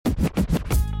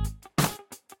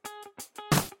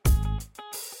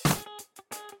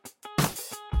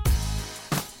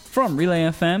From Relay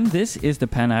FM, this is The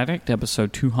Pen Addict,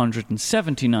 episode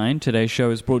 279. Today's show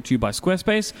is brought to you by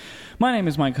Squarespace. My name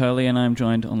is Mike Hurley, and I'm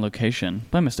joined on location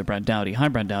by Mr. Brad Dowdy. Hi,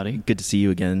 Brad Dowdy. Good to see you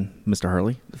again, Mr.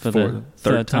 Hurley. For the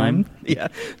third time? Yeah,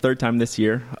 third time this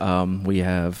year. We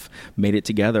have made it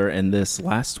together, and this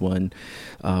last one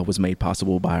was made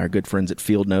possible by our good friends at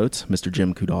Field Notes, Mr.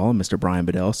 Jim Coudal and Mr. Brian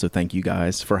Bedell. So thank you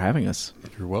guys for having us.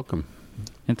 You're welcome.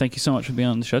 And thank you so much for being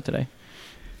on the show today.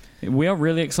 We are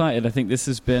really excited. I think this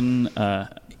has been...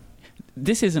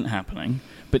 this isn't happening,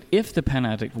 but if The Pen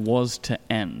Addict was to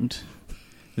end,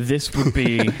 this would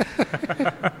be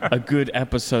a good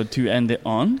episode to end it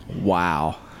on.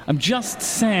 Wow. I'm just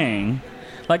saying...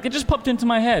 Like, it just popped into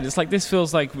my head. It's like, this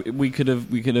feels like we could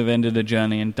have ended a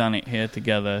journey and done it here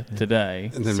together today.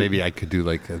 And then maybe I could do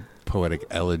like a poetic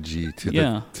elegy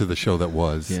to the show that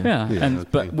was.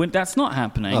 But that's not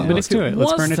happening. But let's do it.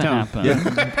 Let's burn it down.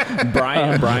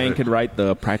 Yeah. Brian could write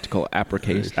the practical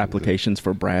applications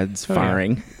for Brad's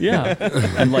firing. Yeah.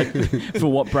 And like for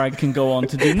what Brad can go on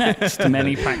to do next.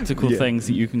 Many practical things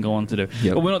that you can go on to do.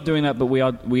 Yep. But we're not doing that, but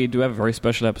we do have a very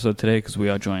special episode today because we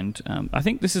are joined. I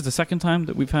think this is the second time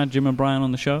that we've had Jim and Brian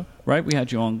on the show, right? We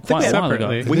had you on quite a while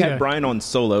ago. We had Brian on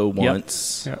solo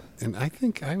once. Yep. And I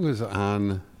think I was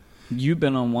on... You've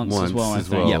been on once as well, I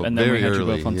think. Well. Yep. And then Very we had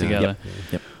early, you both on together.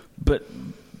 Yep. But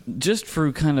just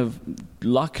through kind of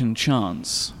luck and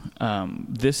chance,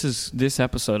 this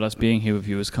episode, us being here with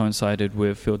you, has coincided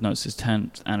with Field Notes'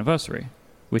 10th anniversary,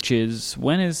 which is,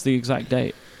 when is the exact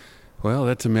date? Well,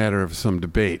 that's a matter of some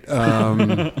debate.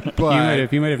 But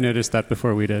you might have noticed that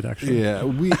before we did, actually. Yeah,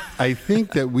 I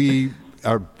think that we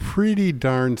are pretty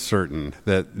darn certain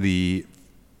that the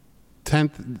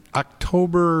 10th,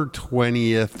 October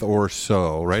 20th or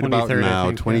so, right about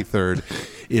now, 23rd,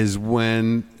 is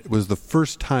when it was the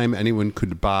first time anyone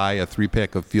could buy a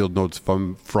 3-pack of Field Notes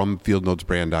from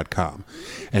fieldnotesbrand.com.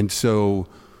 And so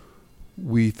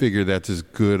we figure that's as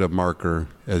good a marker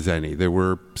as any. There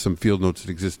were some Field Notes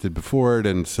that existed before it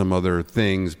and some other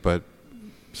things, but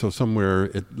so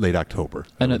somewhere late October.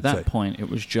 And at that point, it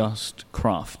was just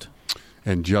craft.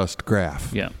 And just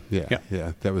graph. Yeah.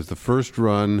 That was the first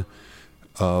run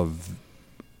of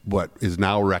what is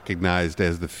now recognized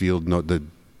as the Field Note, the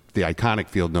iconic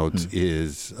Field Notes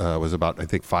was about, I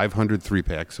think, 500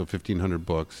 3-packs, so 1,500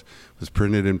 books. It was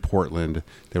printed in Portland.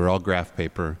 They were all graph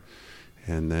paper,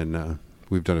 and then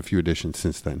we've done a few editions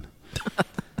since then.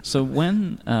 So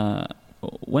when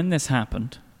this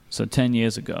happened, so 10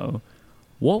 years ago,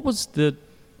 what was the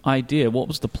idea? What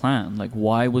was the plan? Like,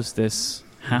 why was this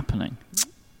happening?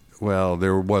 Well,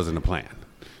 there wasn't a plan,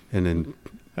 and then.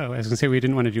 Oh, I was going to say we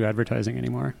didn't want to do advertising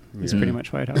anymore. It's pretty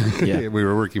much why it happened. We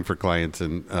were working for clients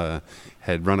and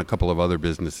had run a couple of other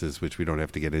businesses, which we don't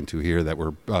have to get into here, that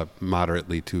were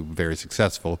moderately to very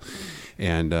successful.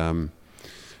 And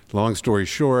long story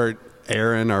short,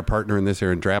 Aaron, our partner in this,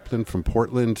 Aaron Draplin from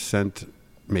Portland,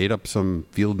 made up some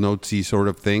Field Notesy sort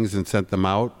of things and sent them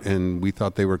out, and we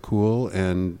thought they were cool.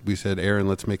 And we said, Aaron,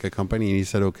 let's make a company. And he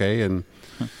said, okay. And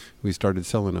we started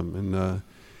selling them. And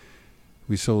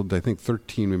we sold, I think,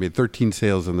 13. We made 13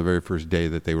 sales on the very first day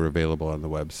that they were available on the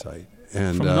website.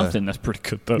 And from nothing, that's pretty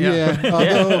good, though. Yeah,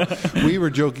 although we were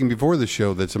joking before the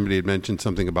show that somebody had mentioned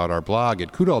something about our blog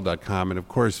at Coudal.com, and of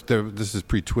course, this is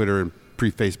pre-Twitter and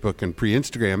pre-Facebook and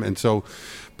pre-Instagram, and so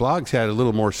blogs had a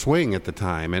little more swing at the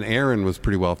time, and Aaron was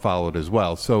pretty well followed as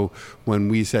well. So when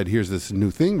we said, here's this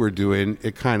new thing we're doing,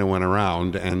 it kind of went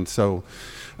around, and so...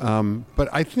 but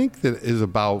I think that is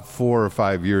about 4 or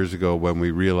 5 years ago when we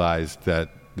realized that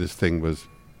this thing was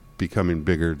becoming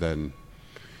bigger than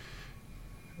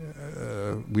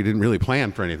we didn't really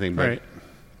plan for anything. But right.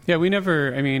 Yeah, we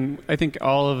never, I think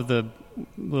all of the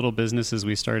little businesses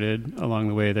we started along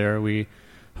the way there, we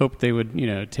hoped they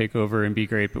would, take over and be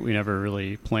great, but we never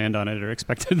really planned on it or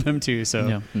expected them to.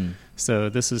 So, so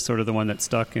this is sort of the one that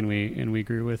stuck, and we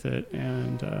grew with it,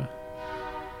 and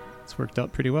it's worked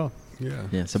out pretty well.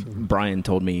 Yeah. So Brian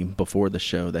told me before the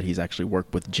show that he's actually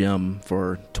worked with Jim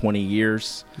for 20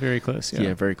 years. Very close.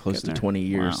 Yeah, very close to 20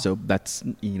 years. Wow. So that's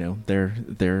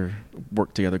their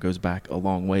work together goes back a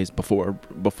long ways before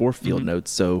Field Notes.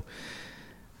 So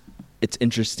it's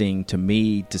interesting to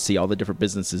me to see all the different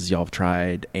businesses y'all have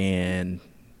tried, and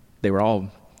they were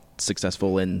all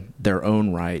successful in their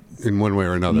own right, in one way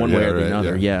or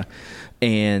another. Yeah.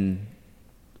 And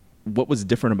what was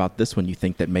different about this one, you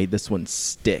think, that made this one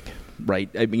stick, right?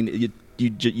 I mean, you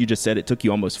just said it took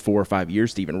you almost 4 or 5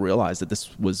 years to even realize that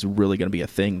this was really going to be a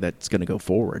thing that's going to go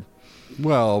forward.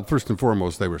 Well, first and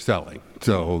foremost, they were selling.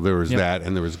 So there was that,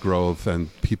 and there was growth, and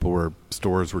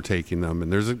stores were taking them.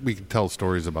 And we could tell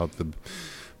stories about the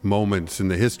moments in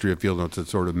the history of Field Notes that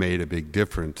sort of made a big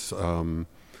difference.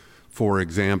 For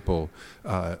example,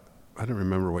 I don't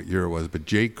remember what year it was, but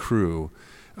J. Crew,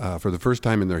 for the first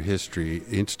time in their history,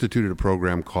 instituted a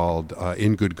program called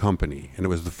In Good Company. And it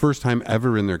was the first time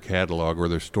ever in their catalog or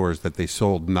their stores that they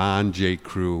sold non-J.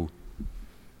 Crew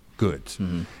goods.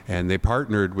 Mm-hmm. And they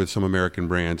partnered with some American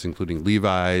brands, including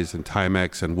Levi's and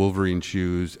Timex and Wolverine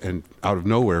shoes, and out of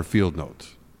nowhere, Field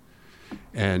Notes.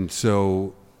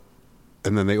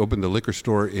 And then they opened the liquor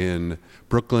store in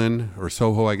Brooklyn, or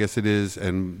Soho, I guess it is,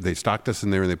 and they stocked us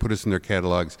in there and they put us in their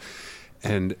catalogs.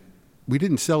 And we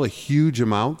didn't sell a huge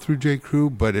amount through J. Crew,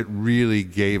 but it really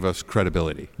gave us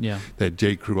credibility. Yeah. That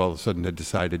J. Crew all of a sudden had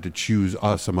decided to choose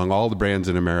us among all the brands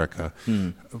in America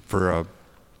for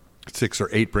 6 or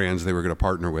 8 brands they were going to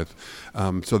partner with.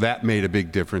 So that made a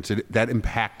big difference. That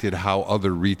impacted how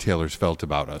other retailers felt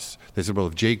about us. They said, well,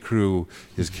 if J. Crew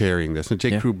is carrying this, and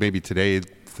J. Crew maybe today,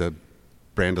 the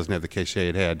brand doesn't have the cachet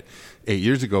it had 8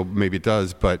 years ago, maybe it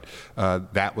does, but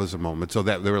that was a moment. So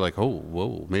that they were like, oh,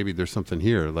 whoa, maybe there's something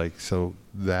here. Like, so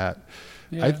that,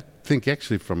 I think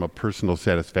actually from a personal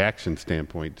satisfaction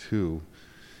standpoint too,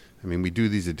 I mean, we do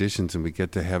these editions and we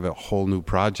get to have a whole new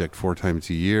project 4 times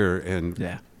a year,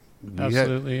 and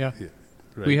absolutely, right.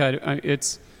 We had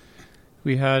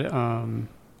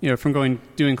from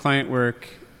doing client work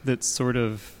that's sort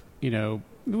of,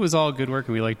 it was all good work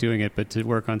and we liked doing it, but to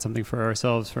work on something for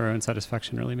ourselves, for our own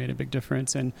satisfaction, really made a big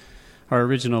difference. And our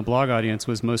original blog audience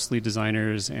was mostly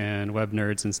designers and web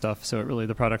nerds and stuff, so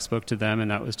the product spoke to them, and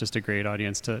that was just a great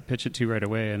audience to pitch it to right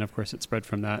away. And of course it spread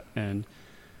from that, and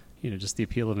just the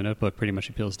appeal of a notebook pretty much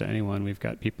appeals to anyone. We've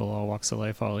got people all walks of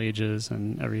life, all ages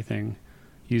and everything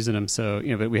using them. So,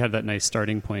 but we had that nice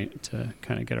starting point to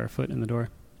kind of get our foot in the door.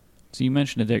 So you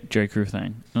mentioned the J. Crew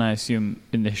thing, and I assume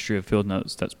in the history of Field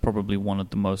Notes, that's probably one of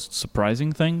the most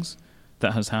surprising things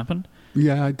that has happened.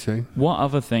 Yeah, I'd say. What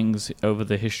other things over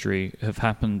the history have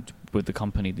happened with the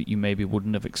company that you maybe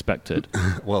wouldn't have expected?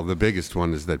 Well, the biggest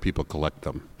one is that people collect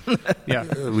them. Yeah.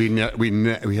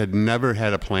 We had never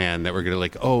had a plan that we're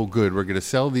going to we're going to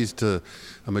sell these to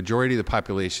a majority of the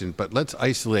population, but let's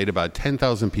isolate about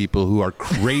 10,000 people who are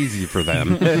crazy for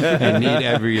them and need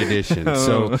every edition.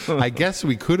 So I guess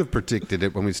we could have predicted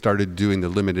it when we started doing the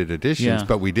limited editions,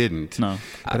 but we didn't. No.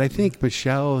 But I think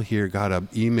Michelle here got an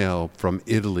email from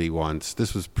Italy once.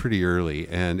 This was pretty early,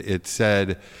 and it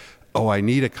said, oh, I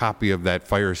need a copy of that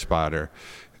Fire Spotter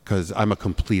because I'm a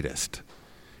completist.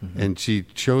 Mm-hmm. And she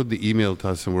showed the email to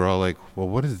us, and we're all like, well,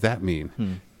 what does that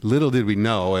mean? Little did we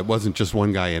know it wasn't just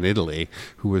one guy in Italy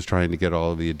who was trying to get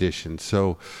all of the editions.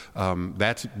 So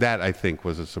that I think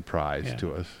was a surprise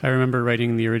to us. I remember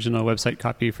writing the original website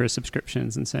copy for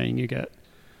subscriptions and saying you get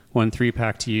 1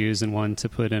 3-pack to use and 1 to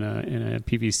put in a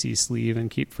PVC sleeve and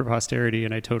keep for posterity.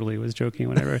 And I totally was joking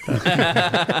when I wrote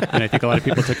that. And I think a lot of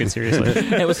people took it seriously.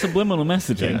 It was subliminal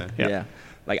messaging. Yeah.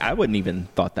 Like, I wouldn't even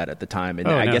thought that at the time. And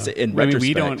I guess in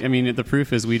retrospect... the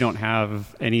proof is we don't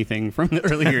have anything from the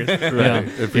early years. Right.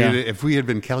 If we had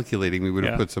been calculating, we would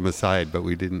have put some aside, but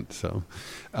we didn't. So,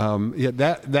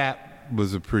 that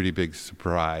was a pretty big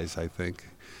surprise, I think.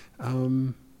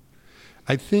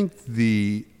 I think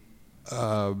the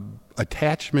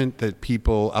attachment that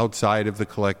people outside of the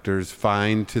collectors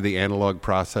find to the analog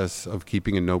process of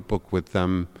keeping a notebook with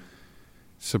them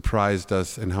surprised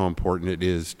us in how important it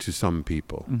is to some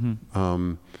people.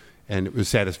 Mm-hmm. And it was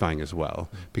satisfying as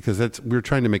well, because we're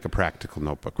trying to make a practical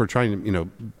notebook. We're trying to,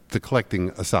 the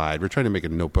collecting aside, we're trying to make a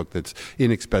notebook that's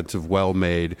inexpensive,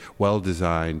 well-made,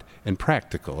 well-designed, and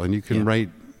practical. And you can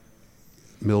write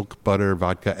milk, butter,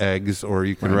 vodka, eggs, or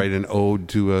you can write an ode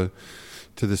to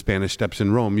the Spanish Steps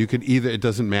in Rome. You could either, it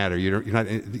doesn't matter. You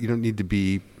don't need to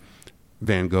be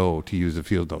Van Gogh to use a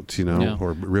Field Notes,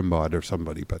 or Rimbaud or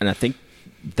somebody. But and I think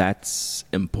that's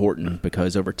important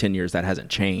because over 10 years that hasn't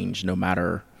changed no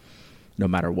matter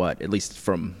what, at least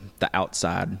from the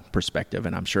outside perspective.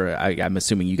 And I'm sure I'm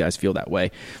assuming you guys feel that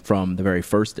way. From the very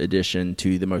first edition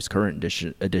to the most current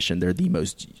edition, they're the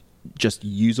most just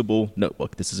usable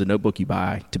notebook. This is a notebook you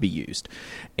buy to be used,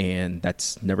 and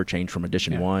that's never changed from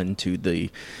edition 1 to the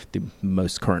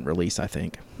most current release, I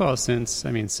think. Well, since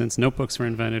notebooks were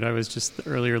invented, I was just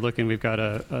earlier looking. We've got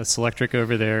a Selectric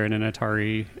over there and an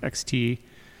Atari XT.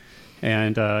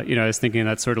 And, I was thinking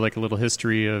that's sort of like a little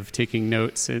history of taking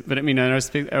notes. But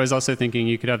I was also thinking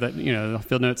you could have that,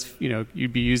 Field Notes,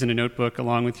 you'd be using a notebook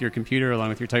along with your computer, along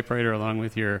with your typewriter, along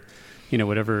with your,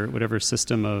 whatever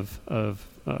system of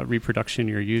reproduction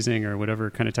you're using or whatever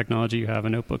kind of technology you have,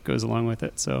 a notebook goes along with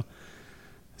it. So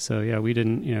we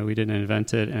didn't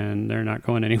invent it, and they're not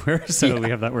going anywhere. So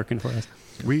we have that working for us.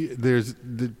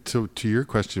 So to your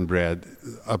question, Brad,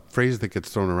 a phrase that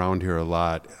gets thrown around here a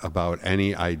lot about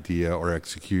any idea or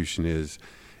execution is,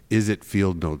 is it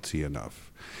field notesy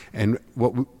enough? And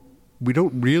what we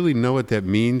don't really know what that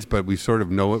means, but we sort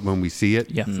of know it when we see it.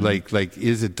 Yeah. Like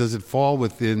does it fall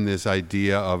within this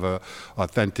idea of a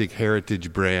authentic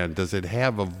heritage brand? Does it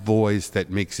have a voice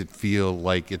that makes it feel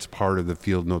like it's part of the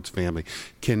Field Notes family?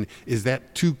 Is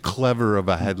that too clever of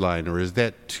a headline, or is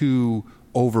that too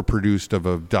overproduced of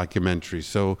a documentary?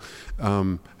 So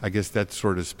I guess that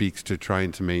sort of speaks to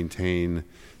trying to maintain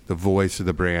the voice of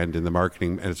the brand in the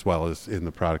marketing as well as in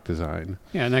the product design.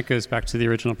 Yeah, and that goes back to the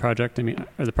original project. I mean,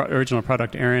 or the original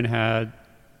product. Aaron had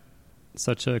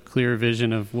such a clear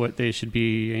vision of what they should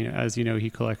be. You know, as you know, he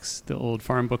collects the old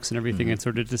farm books and everything, and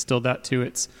sort of distilled that to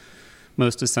its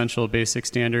most essential, basic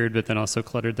standard, but then also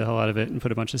cluttered the hell out of it and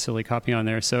put a bunch of silly copy on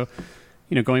there. So,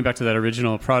 you know, going back to that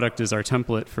original product is our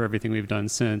template for everything we've done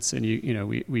since. And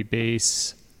we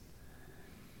base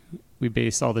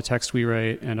all the text we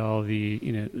write and all the,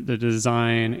 you know, the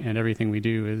design and everything we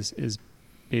do is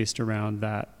based around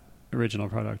that original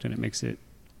product, and it makes it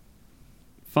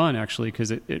fun actually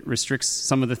because it restricts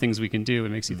some of the things we can do. It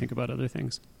makes you think about other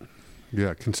things.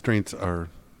 Yeah, constraints are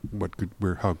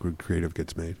how good creative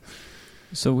gets made.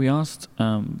 So we asked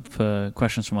for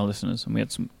questions from our listeners, and we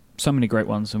had so many great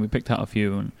ones, and we picked out a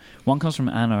few. And one comes from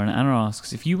Anna, and Anna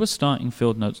asks, if you were starting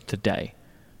Field Notes today,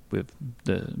 with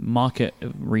the market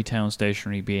of retail and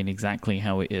stationery being exactly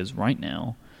how it is right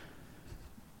now,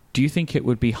 do you think it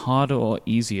would be harder or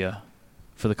easier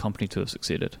for the company to have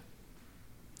succeeded?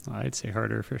 I'd say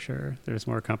harder for sure. There's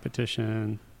more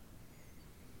competition.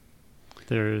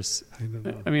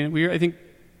 I think,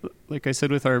 like I said,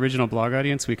 with our original blog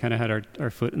audience, we kind of had our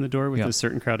foot in the door with a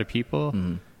certain crowd of people.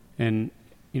 Mm-hmm. And,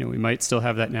 you know, we might still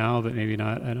have that now, but maybe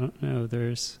not. I don't know.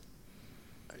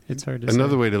 It's hard to say.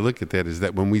 Another way to look at that is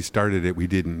that when we started it, we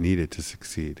didn't need it to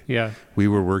succeed. Yeah. We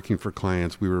were working for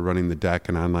clients. We were running the DEC,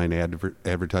 an online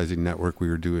advertising network. We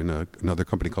were doing another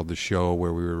company called The Show,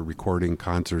 where we were recording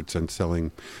concerts and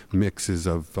selling mixes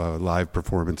of live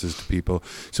performances to people.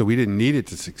 So we didn't need it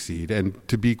to succeed. And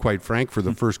to be quite frank, for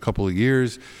the first couple of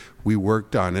years, we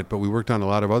worked on it, but we worked on a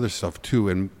lot of other stuff too.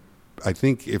 And I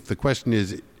think if the question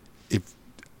is,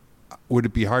 would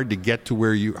it be harder to get to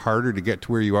where you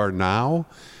are now?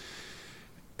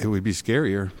 It would be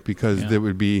scarier because there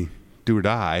would be do or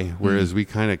die, whereas we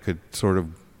kind of could sort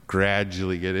of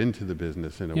gradually get into the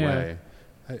business in a way.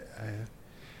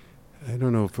 I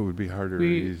don't know if it would be harder or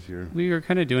easier. We were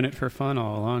kind of doing it for fun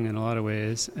all along in a lot of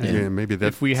ways. And maybe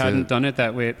that's if we hadn't done it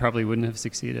that way, it probably wouldn't have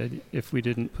succeeded if we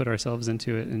didn't put ourselves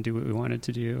into it and do what we wanted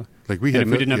to do. If we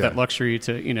didn't have that luxury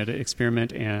to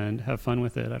experiment and have fun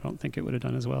with it, I don't think it would have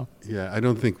done as well. Yeah, I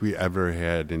don't think we ever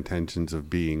had intentions of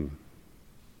being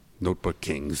notebook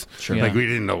kings. Sure. Like we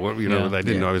didn't know what, I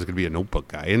didn't know I was going to be a notebook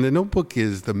guy. And the notebook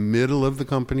is the middle of the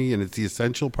company, and it's the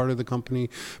essential part of the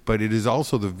company, but it is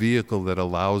also the vehicle that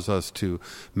allows us to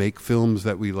make films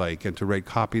that we like, and to write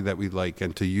copy that we like,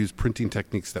 and to use printing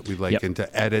techniques that we like, and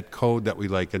to edit code that we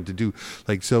like, and to do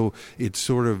so it's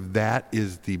sort of, that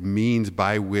is the means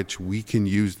by which we can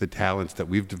use the talents that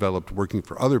we've developed working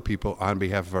for other people on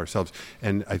behalf of ourselves.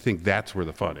 And I think that's where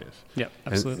the fun is. Yeah,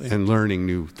 absolutely. And learning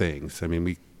new things. I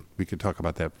mean, we could talk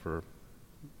about that for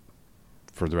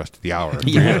the rest of the hour. For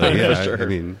sure. I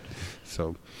mean,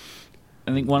 so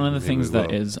I think one of the things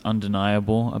that is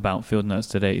undeniable about Field Notes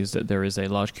today is that there is a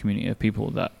large community of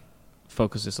people that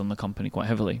focuses on the company quite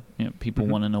heavily. People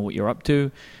want to know what you're up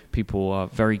to. People are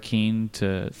very keen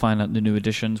to find out the new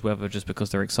editions, whether just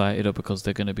because they're excited or because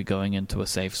they're going to be going into a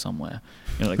safe somewhere,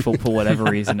 for whatever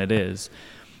reason it is.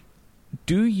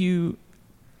 Do you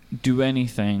do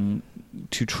anything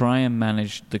to try and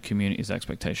manage the community's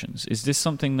expectations? Is this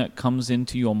something that comes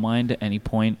into your mind at any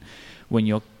point when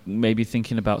you're maybe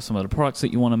thinking about some of the products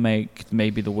that you want to make,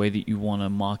 maybe the way that you want to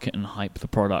market and hype the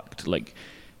product, like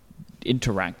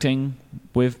interacting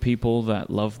with people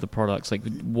that love the products? Like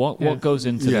what goes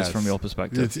into this from your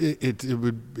perspective? It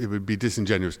would be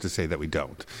disingenuous to say that we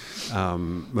don't.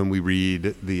 When we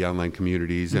read the online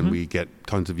communities and we get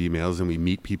tons of emails and we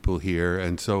meet people here,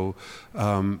 and so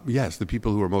yes, the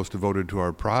people who are most devoted to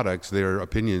our products, their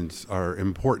opinions are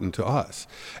important to us.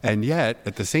 And yet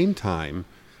at the same time,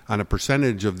 on a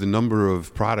percentage of the number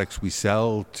of products we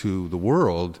sell to the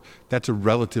world, that's a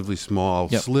relatively small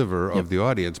sliver of the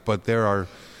audience. But there are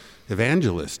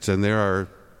evangelists and there are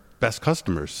best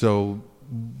customers. So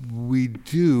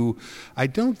I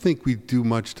don't think we do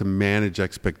much to manage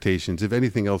expectations. If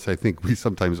anything else, I think we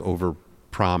sometimes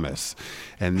overpromise.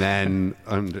 And then,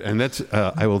 and that's,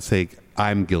 I will say,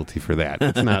 I'm guilty for that.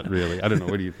 It's not really. I don't know.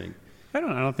 What do you think? I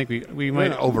don't think we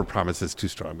might overpromise is too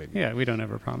strong, maybe. Yeah, we don't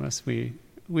ever promise.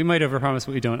 we might overpromise,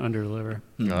 but we don't underdeliver.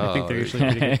 I think they're usually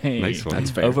pretty good. Hey, Nice one.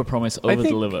 That's fair. overpromise, I think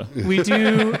overdeliver. we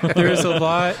do. There's a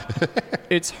lot.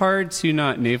 It's hard to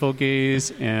not navel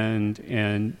gaze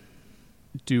and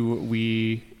do what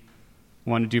we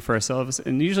want to do for ourselves,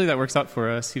 and usually that works out for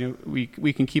us. We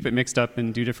can keep it mixed up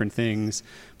and do different things,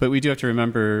 but we do have to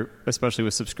remember, especially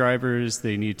with subscribers,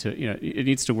 they need to. It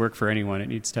needs to work for anyone. It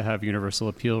needs to have universal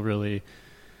appeal, really.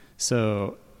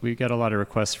 So we get a lot of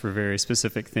requests for very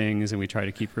specific things, and we try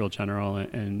to keep real general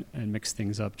and mix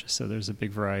things up just so there's a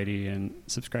big variety, and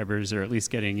subscribers are at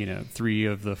least getting 3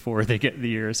 of the 4 they get in the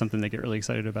year or something they get really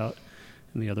excited about,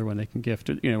 and the other one they can gift.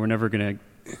 We're never going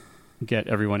to get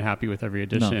everyone happy with every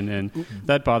edition, and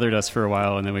that bothered us for a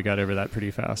while, and then we got over that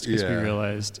pretty fast because we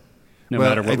realized no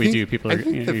matter what we do, people are the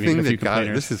getting a few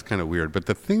complainers. This is kind of weird, but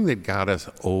the thing that got us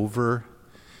over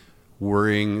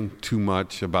worrying too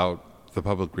much about the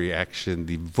public reaction,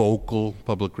 the vocal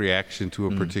public reaction to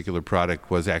a particular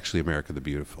product, was actually America the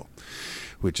Beautiful,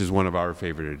 which is one of our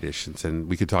favorite editions. And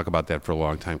we could talk about that for a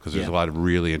long time because there's a lot of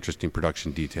really interesting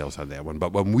production details on that one.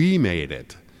 But when we made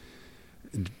it,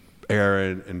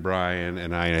 Aaron and Brian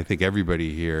and I think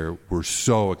everybody here were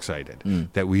so excited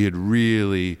that we had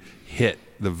really hit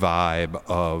the vibe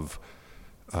of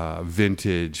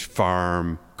vintage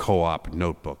farm co-op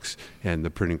notebooks and the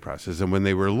printing process. And when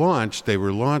they were launched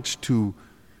to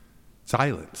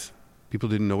silence. People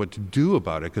didn't know what to do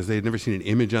about it because they had never seen an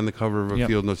image on the cover of a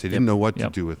field notes. They didn't know what to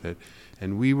do with it.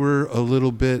 And we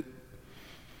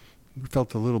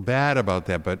felt a little bad about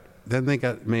that, but then they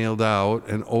got mailed out,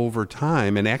 and over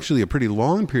time, and actually a pretty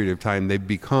long period of time, they've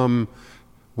become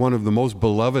one of the most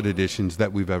beloved editions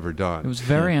that we've ever done. It was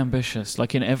very ambitious,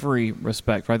 like in every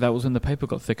respect, right? That was when the paper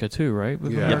got thicker too, right?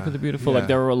 With America the Beautiful. Like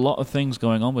there were a lot of things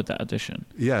going on with that edition.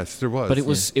 Yes, there was. But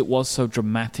it was so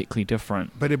dramatically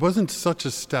different. But it wasn't such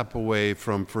a step away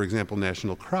from, for example,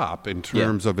 National Crop in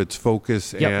terms of its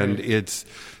focus and its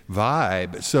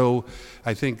vibe. So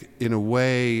I think in a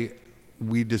way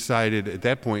we decided at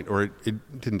that point, or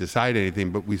it didn't decide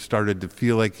anything, but we started to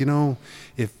feel like,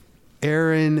 if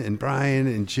Aaron and Brian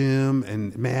and Jim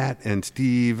and Matt and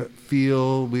Steve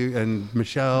and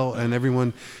Michelle and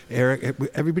everyone, Eric,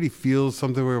 everybody feels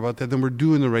something about that, then we're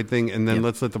doing the right thing, and then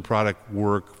let's let the product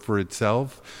work for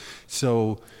itself.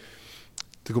 So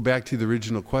to go back to the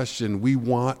original question, we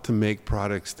want to make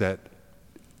products that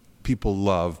people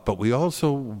love, but we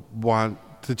also want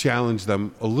to challenge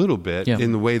them a little bit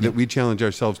in the way that we challenge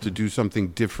ourselves to do something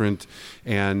different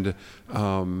and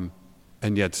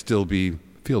yet still be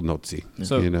field notesy.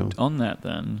 So on that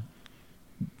then,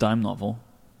 Dime Novel,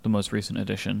 the most recent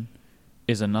edition,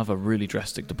 is another really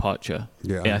drastic departure.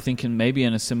 I think maybe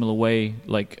in a similar way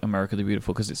like America the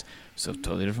Beautiful, because it's a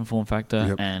totally different form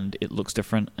factor and it looks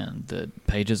different and the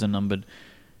pages are numbered.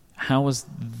 How has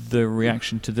the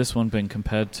reaction to this one been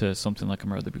compared to something like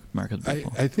America the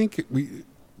Beautiful? I think we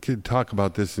could talk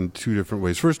about this in 2 different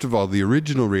ways. First of all, the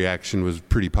original reaction was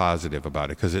pretty positive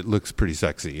about it because it looks pretty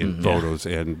sexy in photos,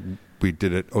 and we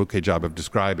did an okay job of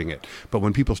describing it. But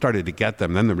when people started to get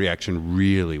them, then the reaction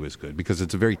really was good because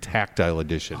it's a very tactile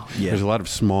edition. There's a lot of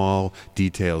small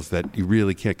details that you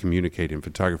really can't communicate in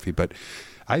photography. But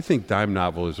I think Dime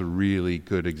Novel is a really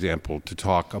good example to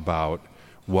talk about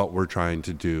what we're trying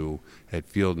to do at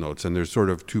Field Notes. And there's sort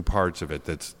of 2 parts of it.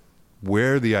 That's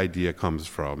where the idea comes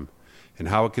from and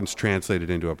how it gets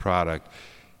translated into a product,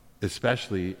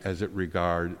 especially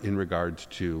in regards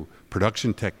to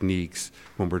production techniques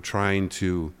when we're trying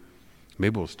to,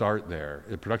 maybe we'll start there.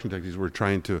 In production techniques, we're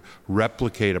trying to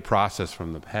replicate a process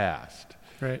from the past.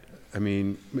 Right. I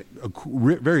mean, a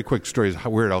very quick story is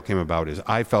where it all came about is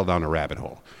I fell down a rabbit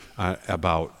hole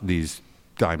about these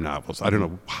dime novels. I don't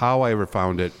know how I ever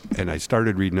found it, and I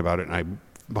started reading about it, and I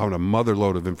found a mother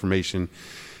lode of information.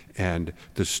 And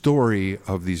the story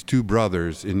of these 2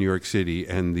 brothers in New York City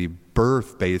and the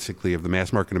birth, basically, of the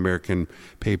mass market American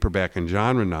paperback and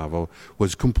genre novel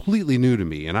was completely new to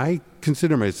me. And I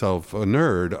consider myself a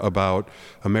nerd about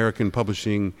American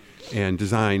publishing and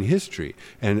design history.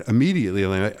 And immediately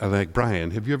I'm like,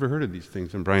 Brian, have you ever heard of these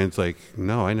things? And Brian's like,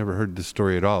 no, I never heard this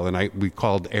story at all. And we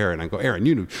called Aaron. I go,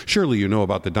 Aaron, surely you know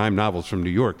about the dime novels from New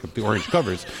York, the orange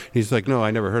covers. He's like, no,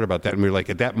 I never heard about that. And we're like,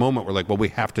 at that moment, we're like, well, we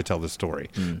have to tell the story.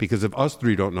 Because if us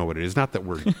 3 don't know what it is, not that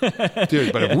we're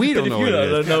dude, but if we don't know what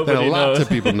it is, then a lot of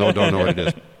people don't know what it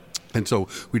is. And so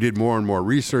we did more and more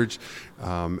research,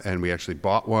 and we actually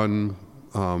bought one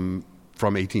from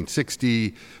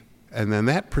 1860. And then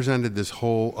that presented this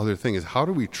whole other thing, is how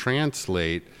do we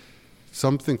translate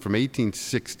something from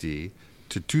 1860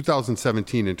 to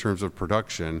 2017 in terms of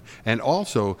production, and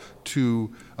also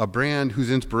to a brand whose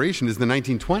inspiration is the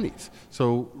 1920s.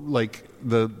 So, like,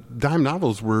 the dime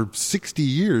novels were 60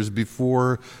 years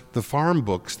before the farm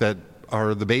books that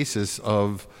are the basis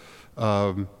of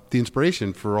the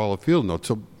inspiration for all of Field Notes.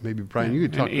 So maybe, Brian, you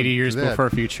could talk 80 years to that. before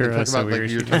Futura. Talk about, like,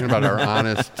 you're talking about our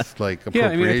honest, like,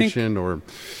 appropriation. Or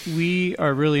we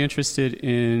are really interested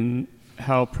in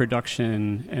how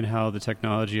production and how the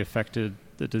technology affected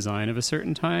the design of a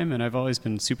certain time, and I've always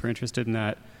been super interested in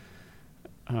that.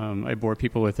 I bore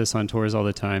people with this on tours all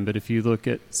the time, but if you look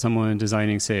at someone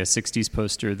designing, say, a 60s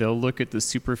poster, they'll look at the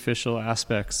superficial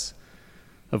aspects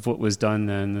of what was done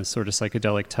then, the sort of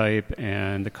psychedelic type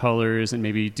and the colors, and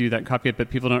maybe do that and copy it, but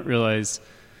people don't realize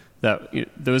that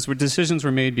those decisions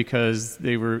were made because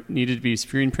they needed to be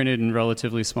screen printed in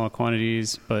relatively small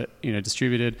quantities, but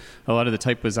distributed. A lot of the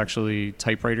type was actually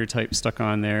typewriter type stuck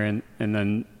on there, and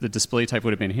then the display type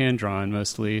would have been hand drawn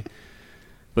mostly.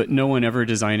 But no one ever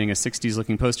designing a 60s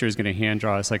looking poster is going to hand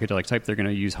draw a psychedelic type. They're going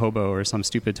to use Hobo or some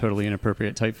stupid, totally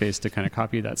inappropriate typeface to kind of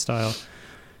copy that style.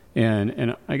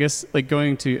 And I guess, like,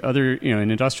 going to other, in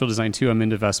industrial design too, I'm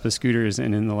into Vespa scooters,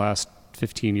 and in the last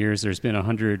 15 years, there's been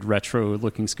 100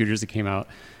 retro-looking scooters that came out,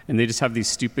 and they just have these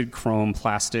stupid chrome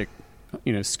plastic,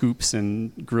 scoops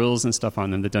and grills and stuff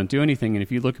on them that don't do anything. And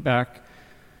if you look back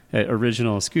at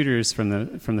original scooters from the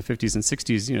 50s and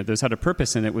 60s, those had a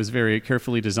purpose, and it was very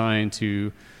carefully designed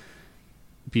to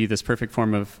be this perfect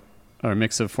form of, or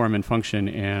mix of form and function.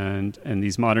 And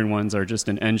these modern ones are just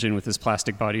an engine with this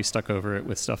plastic body stuck over it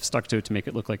with stuff stuck to it to make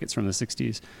it look like it's from the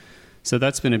 60s. So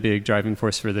that's been a big driving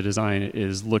force for the design,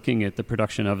 is looking at the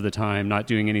production of the time, not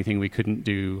doing anything we couldn't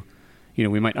do.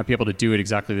 We might not be able to do it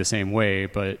exactly the same way,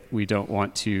 but we don't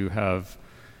want to have,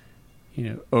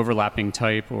 overlapping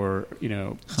type or,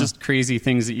 just crazy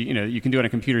things that, you can do on a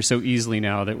computer so easily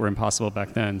now that were impossible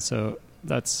back then. So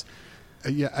that's,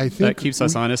 I think that keeps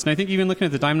us honest. And I think even looking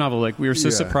at the dime novel, like, we were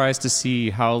so surprised to see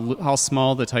how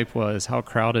small the type was, how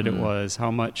crowded it was,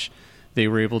 how much they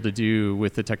were able to do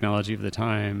with the technology of the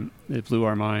time. It blew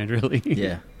our mind, really.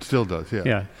 Yeah. Still does, yeah.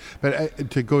 Yeah. But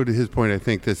to go to his point, I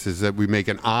think this is that we make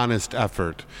an honest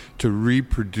effort to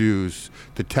reproduce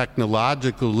the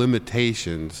technological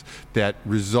limitations that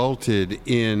resulted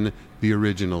in the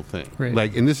original thing. Right.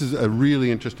 Like, and this is a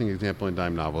really interesting example in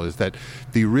dime novel, is that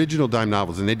the original dime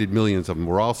novels, and they did millions of them,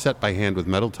 were all set by hand with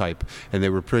metal type, and they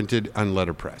were printed on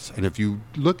letterpress. And if you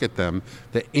look at them,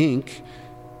 the ink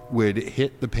would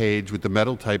hit the page with the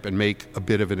metal type and make a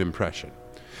bit of an impression.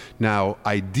 Now,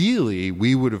 ideally,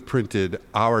 we would have printed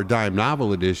our dime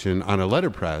novel edition on a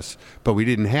letterpress, but we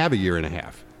didn't have a year and a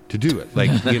half to do it,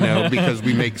 because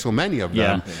we make so many of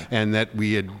them, and that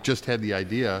we had just had the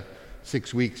idea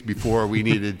 6 weeks before we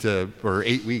needed to, or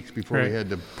 8 weeks before we had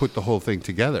to put the whole thing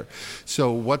together.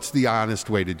 So what's the honest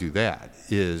way to do that?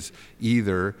 Is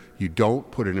either you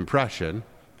don't put an impression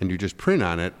and you just print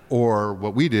on it, or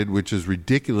what we did, which is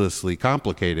ridiculously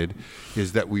complicated,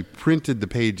 is that we printed the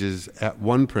pages at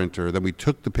one printer, then we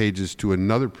took the pages to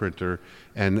another printer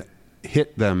and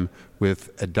hit them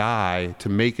with a die to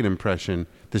make an impression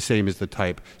the same as the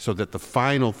type, so that the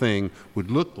final thing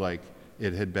would look like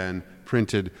it had been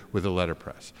printed with a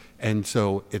letterpress. And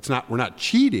so we're not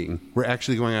cheating, we're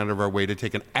actually going out of our way to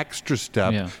take an extra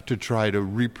step to try to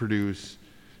reproduce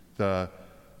the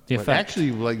effect.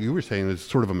 Actually, like you were saying, it's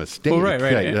sort of a mistake. Well, right.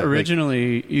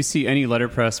 Originally, you see any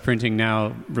letterpress printing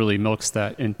now really milks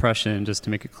that impression just to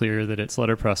make it clear that it's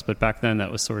letterpress. But back then,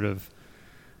 that was sort of,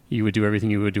 you would do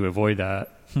everything you would to avoid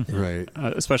that. Right.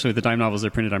 Especially with the dime novels,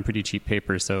 they're printed on pretty cheap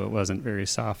paper, so it wasn't very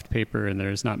soft paper, and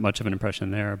there's not much of an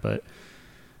impression there. But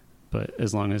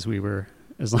as long as we were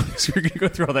going to go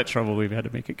through all that trouble, we've had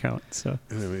to make it count. So,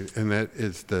 and that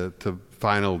is the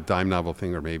final dime novel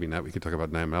thing, or maybe not. We could talk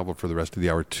about dime novel for the rest of the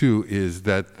hour too. Is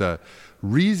that the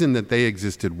reason that they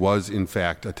existed was in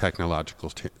fact a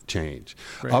technological change.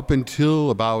 Right. Up until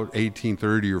about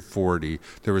 1830 or 40,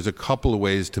 there was a couple of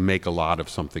ways to make a lot of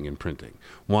something in printing.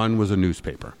 One was a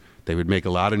newspaper. They would make a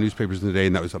lot of newspapers in the day,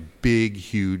 and that was a big,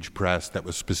 huge press that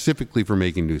was specifically for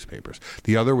making newspapers.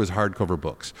 The other was hardcover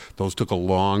books. Those took a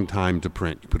long time to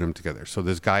print. You put them together. So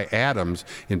this guy, Adams,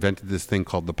 invented this thing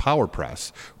called the power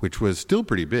press, which was still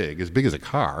pretty big as a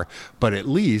car, but at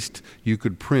least you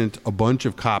could print a bunch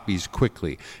of copies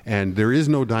quickly. And there is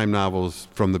no dime novels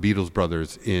from the Beatles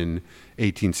brothers in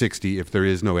 1860 if there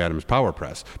is no Adams power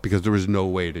press, because there was no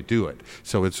way to do it.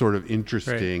 So it's sort of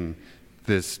interesting. Right.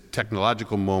 This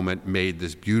technological moment made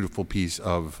this beautiful piece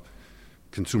of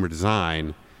consumer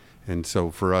design. And so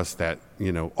for us, that,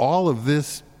 all of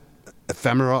this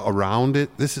ephemera around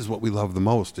it. This is what we love the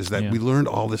most, is that we learned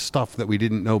all this stuff that we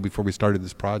didn't know before we started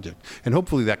this project. And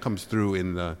hopefully that comes through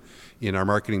in our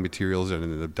marketing materials and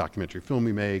in the documentary film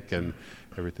we make and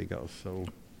everything else. So...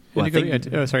 Well,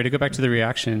 to go back to the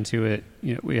reaction to it,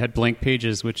 we had blank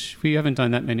pages, which we haven't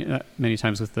done that many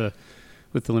times with the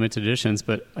limited editions.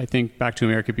 But I think Back to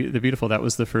America the Beautiful, that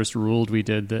was the first ruled we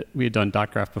did. That we had done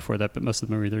dot graph before that, but most of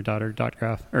them were either dot or dot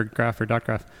graph or graph or dot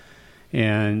graph.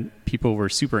 And people were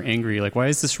super angry, like, "Why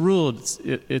is this ruled?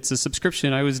 It's a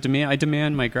subscription. I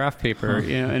demand my graph paper."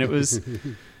 And it was.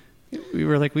 We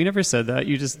were like, we never said that.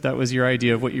 That was your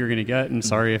idea of what you're going to get. And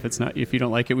sorry if you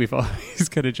don't like it. We've always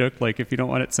kind of joked, like, if you don't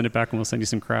want it, send it back and we'll send you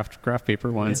some graph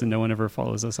paper ones. And no one ever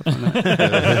follows us up on that.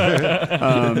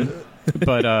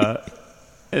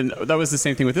 And that was the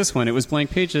same thing with this one. It was blank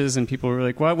pages and people were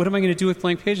like, what am I going to do with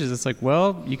blank pages? It's like,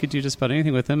 well, you could do just about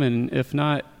anything with them. And if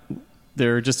not,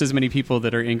 there are just as many people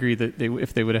that are angry that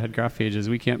if they would have had graph pages.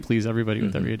 We can't please everybody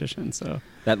with every edition. So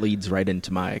that leads right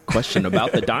into my question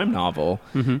about the dime novel.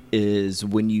 Is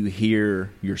when you hear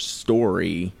your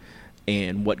story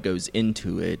and what goes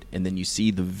into it, and then you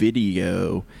see the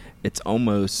video, it's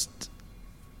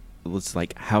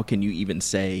like, how can you even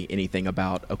say anything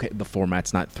about, okay, the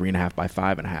format's not 3.5 by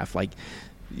 5.5, like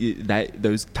that,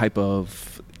 those type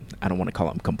of, I don't want to call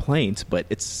them complaints, but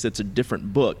it's a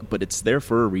different book, but it's there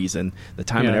for a reason. The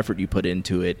time and effort you put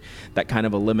into it, that kind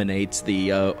of eliminates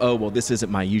the this isn't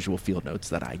my usual field notes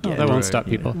that I get. That won't stop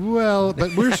people. Well,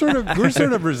 but we're sort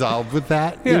of resolved with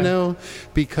that,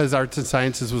 because Arts and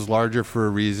Sciences was larger for a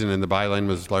reason, and the byline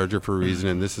was larger for a reason,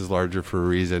 and this is larger for a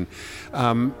reason.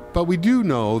 But we do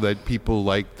know that people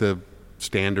like the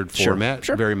standard format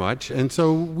very much, and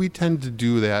so we tend to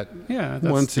do that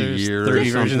once a year or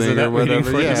something or whatever.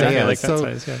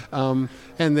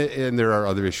 And there are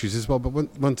other issues as well.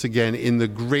 But once again, in the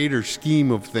greater scheme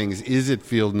of things, is it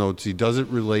field notesy? Does it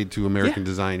relate to American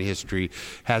design history?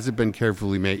 Has it been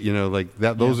carefully made? Like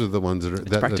that. Those are the ones that are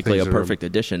it's practically a perfect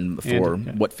addition for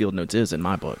what field notes is in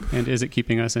my book. And is it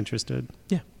keeping us interested?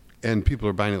 Yeah. And people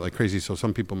are buying it like crazy, so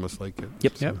some people must like it.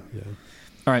 Yep. So,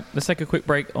 All right, let's take a quick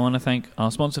break. I want to thank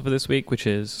our sponsor for this week, which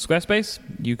is Squarespace.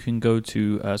 You can go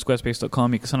to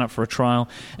squarespace.com. You can sign up for a trial.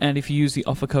 And if you use the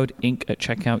offer code INC at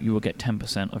checkout, you will get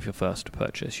 10% off your first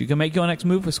purchase. You can make your next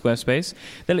move with Squarespace.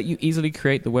 They let you easily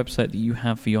create the website that you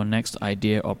have for your next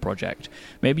idea or project.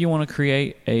 Maybe you want to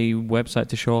create a website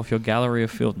to show off your gallery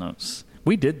of field notes.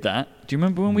 We did that. Do you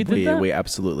remember when we did that? We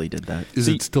absolutely did that. Is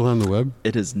it still on the web?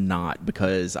 It is not,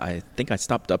 because I think I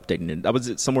stopped updating it. I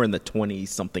was somewhere in the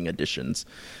 20-something editions.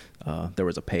 There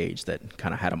was a page that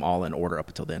kind of had them all in order up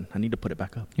until then. I need to put it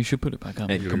back up. You should put it back up.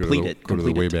 And complete it. Go to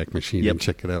the Wayback Machine and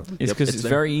check it out. It's because it's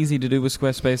very easy to do with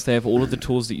Squarespace. They have all of the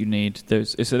tools that you need.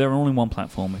 So they're only one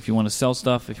platform. If you want to sell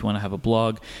stuff, if you want to have a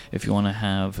blog, if you want to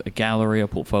have a gallery, a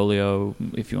portfolio,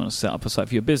 if you want to set up a site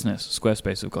for your business,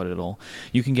 Squarespace have got it all.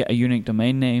 You can get a unique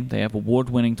domain name. They have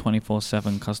award-winning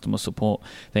 24/7 customer support.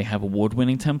 They have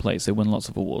award-winning templates. They win lots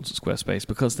of awards at Squarespace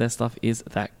because their stuff is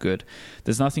that good.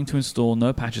 There's nothing to install,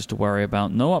 no patches to worry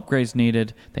about, no upgrades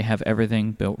needed. They have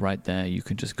everything built right there. You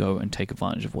can just go and take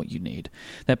advantage of what you need.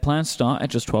 Their plans start at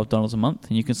just $12 a month,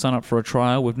 and you can sign up for a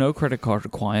trial with no credit card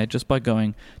required just by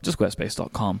going to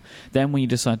squarespace.com. Then when you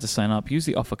decide to sign up, use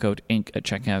the offer code INC at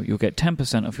checkout. You'll get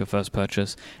 10% off your first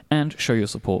purchase and show your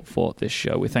support for this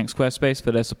show. We thank Squarespace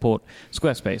for their support.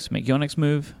 Squarespace, make your next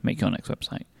move, make your next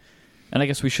website. And I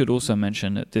guess we should also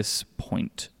mention at this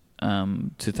point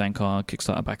to thank our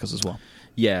Kickstarter backers as well.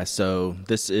 Yeah, so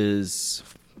this is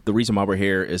the reason why we're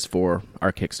here is for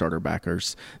our Kickstarter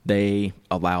backers. They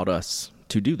allowed us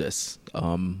to do this.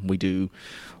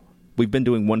 We've been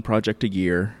doing one project a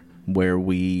year where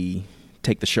we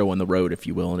take the show on the road, if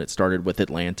you will, and it started with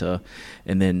Atlanta,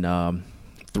 and then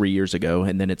 3 years ago,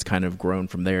 and then it's kind of grown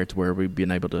from there to where we've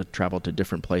been able to travel to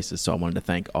different places. So I wanted to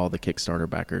thank all the Kickstarter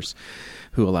backers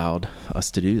who allowed us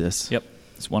to do this. Yep,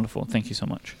 it's wonderful. Thank you so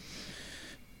much.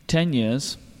 10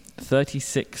 years,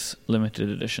 36 limited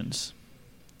editions.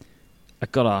 I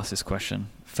got to ask this question.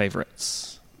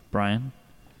 Favorites? Brian?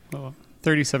 Well,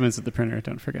 37 is at the printer,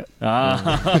 don't forget.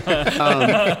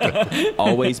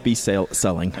 Always be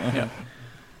selling. Yeah.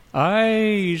 I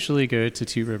usually go to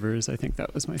Two Rivers. I think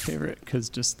that was my favorite because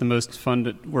just the most fun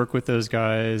to work with those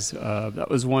guys. That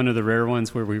was one of the rare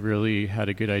ones where we really had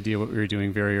a good idea what we were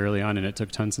doing very early on, and it took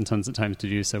tons and tons of time to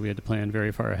do so. We had to plan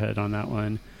very far ahead on that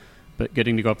one. But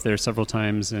getting to go up there several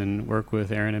times and work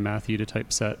with Aaron and Matthew to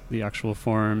typeset the actual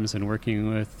forms and working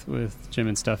with Jim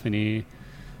and Stephanie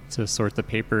to sort the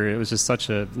paper, it was just such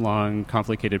a long,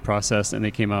 complicated process, and they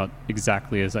came out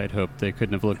exactly as I'd hoped. They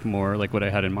couldn't have looked more like what I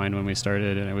had in mind when we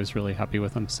started, and I was really happy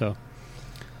with them. So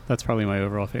That's probably my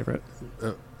overall favorite.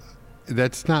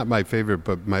 That's not my favorite,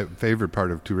 but my favorite part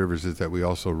of Two Rivers is that we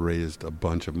also raised a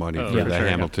bunch of money for the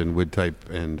Hamilton Wood Type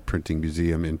and Printing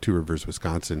Museum in Two Rivers,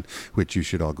 Wisconsin, which you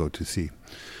should all go to see.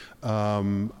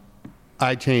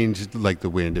 I changed like the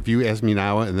wind. If you ask me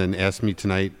now and then ask me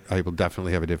tonight, I will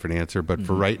definitely have a different answer. But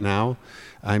for right now,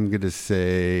 I'm going to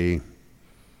say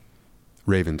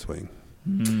Ravenswing.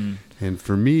 And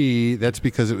for me, that's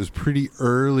because it was pretty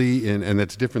early in, and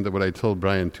that's different than what I told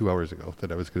Brian 2 hours ago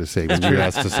that I was going to say when you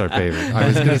asked us our favorite. I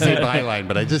was going to say Byline,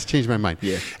 but I just changed my mind.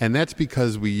 Yeah. And that's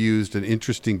because we used an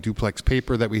interesting duplex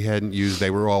paper that we hadn't used. They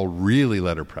were all really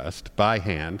letterpressed by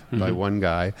hand by one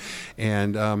guy.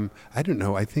 And I don't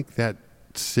know, I think that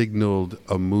signaled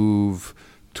a move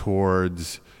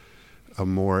towards a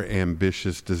more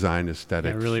ambitious design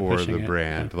aesthetic really for the pushing it.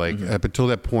 brand. Like up until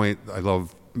that point, I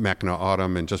love Mackinac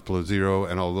Autumn and Just Below Zero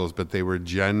and all those, but they were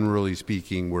generally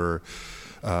speaking were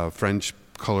French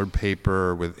colored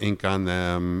paper with ink on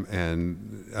them,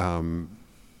 and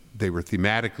they were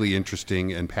thematically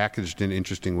interesting and packaged in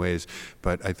interesting ways.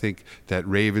 But I think that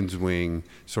Ravenswing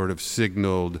sort of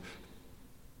signaled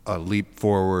a leap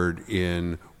forward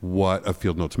in what a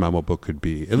Field Notes memo book could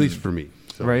be, at least for me.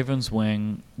 So.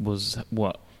 Ravenswing was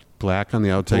what? Black on the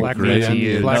outside, Black gray on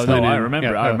the linen. inside. No, linen. I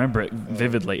remember. Yeah, I remember it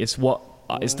vividly. It's what?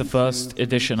 It's the first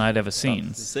edition I'd ever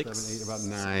seen. 6, About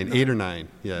 9, 8 or 9.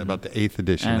 Yeah, about the 8th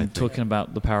edition. I And think. talking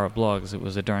about the power of blogs, it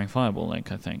was a Daring Fireball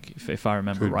link, I think, if I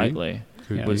remember Could be. rightly,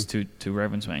 Could was to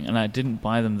Ravenswing. And I didn't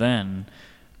buy them then,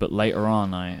 but later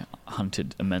on I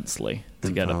hunted immensely to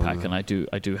And get a found pack, them. and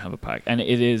I do have a pack. And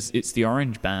it's the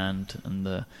orange band and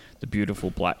the beautiful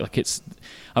black. Like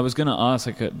I was going to ask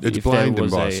like It's if blind there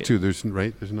was embossed too. There's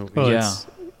no Well,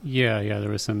 Yeah. yeah. There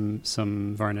was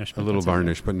some varnish. a but little that's okay.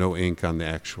 varnish, but no ink on the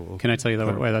actual. Can I tell you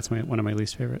why that's one of my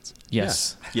least favorites?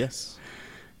 Yes. yes.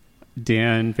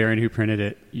 Dan Barron, who printed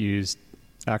it, used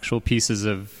actual pieces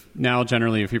of. Now,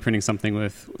 generally, if you're printing something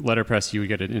with letterpress, you would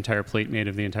get an entire plate made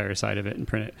of the entire side of it and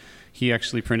print it. He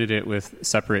actually printed it with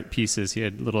separate pieces. He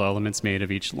had little elements made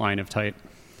of each line of type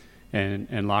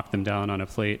and locked them down on a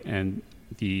plate. And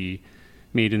the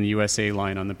Made in the USA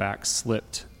line on the back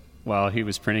slipped while he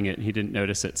was printing it. He didn't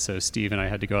notice it, so Steve and I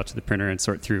had to go out to the printer and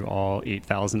sort through all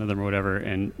 8,000 of them or whatever,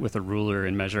 and with a ruler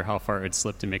and measure how far it had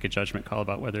slipped and make a judgment call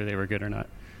about whether they were good or not.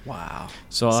 Wow.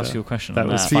 So I'll ask So you a question that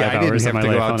on was that. See, 5 I didn't hours have of to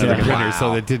my go life out on to it. the Wow. printer,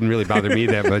 so it didn't really bother me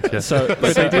that much.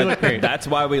 But they do look great. That's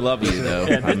why we love you, though.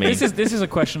 Yeah, I mean, this is a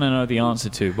question I know the answer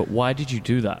to, but why did you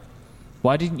do that?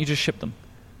 Why didn't you just ship them?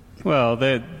 Well,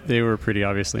 they were pretty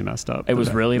obviously messed up. It was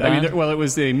really I mean, bad?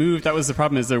 they moved. That was the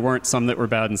problem. Is there weren't some that were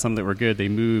bad and some that were good. They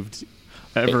moved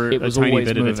It a was tiny always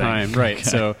bit at a moving. time, right?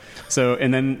 Okay. So,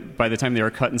 and then by the time they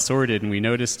were cut and sorted, and we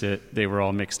noticed it, they were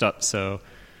all mixed up. So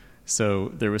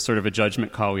there was sort of a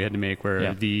judgment call we had to make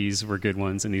where these were good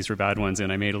ones and these were bad ones.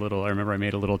 And I remember I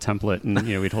made a little template, and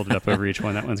we'd hold it up over each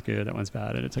one. That one's good. That one's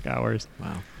bad, and it took hours.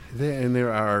 wow. And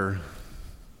there are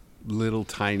little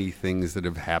tiny things that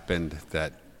have happened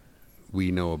that we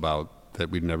know about that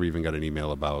we've never even got an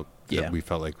email about. Yeah. That we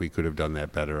felt like we could have done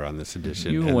that better on this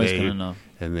edition. You And always they- gonna know.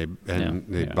 And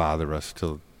they Yeah. bother us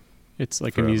till. It's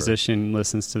like Forever. a musician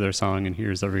listens to their song and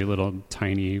hears every little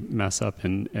tiny mess up,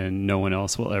 and no one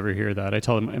else will ever hear that. I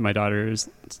tell them my daughter is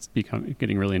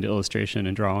getting really into illustration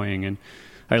and drawing, and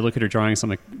I look at her drawings, I'm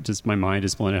like, just my mind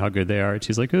is blown at how good they are. And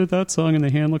she's like, oh, that song and the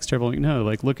hand looks terrible. I'm like, no,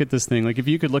 like look at this thing. Like if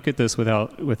you could look at this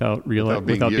without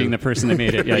being the person that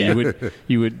made it,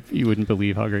 you wouldn't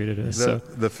believe how great it is.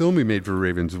 The film we made for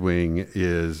Ravenswing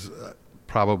is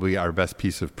probably our best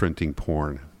piece of printing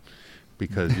porn,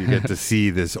 because you get to see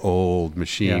this old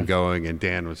machine going, and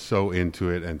Dan was so into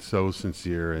it and so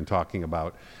sincere and talking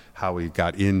about how he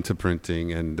got into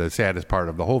printing. And the saddest part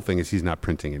of the whole thing is he's not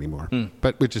printing anymore,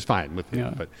 but which is fine with him.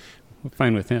 Yeah. But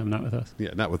Fine with him, not with us. yeah,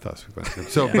 not with us.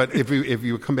 So, but if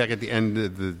you come back at the end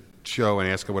of the show and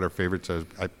ask what our favorites are,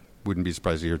 I wouldn't be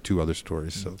surprised to hear 2 other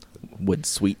stories. So, Would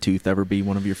Sweet Tooth ever be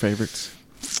one of your favorites?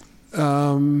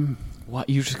 What?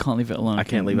 You just can't leave it alone. I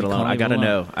can't leave it You alone. I leave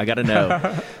it gotta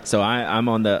know. So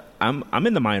I'm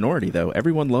in the minority though.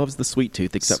 Everyone loves the Sweet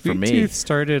Tooth except for me. Sweet Tooth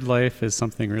started life as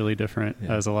something really different,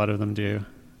 as a lot of them do.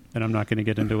 And I'm not going to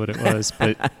get into what it was,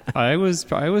 but I was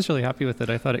really happy with it.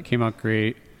 I thought it came out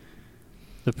great.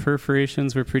 The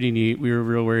perforations were pretty neat. We were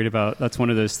real worried about, that's one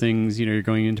of those things, you're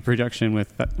going into production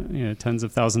with tens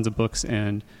of thousands of books,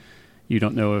 and you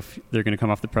don't know if they're going to come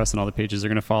off the press and all the pages are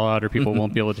going to fall out or people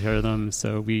won't be able to hear them.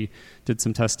 So we did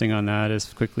some testing on that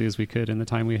as quickly as we could in the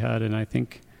time we had. And I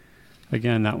think,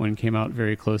 again, that one came out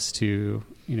very close to,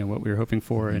 what we were hoping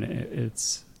for. And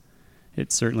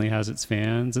it certainly has its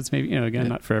fans. It's maybe, again,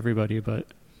 not for everybody, but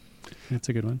it's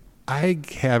a good one. I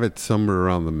have it somewhere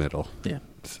around the middle. Yeah.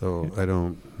 So I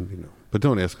don't, but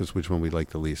don't ask us which one we like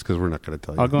the least because we're not going to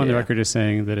tell you. I'll go on the record as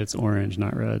saying that it's orange,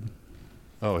 not red.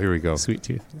 Oh, here we go. Sweet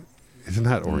tooth. It's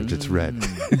not orange, it's red.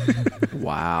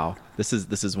 Wow. This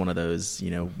is one of those,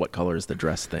 what color is the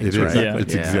dress things, It is. right? Yeah.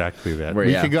 It's exactly that. Where-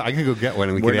 yeah. I can go get one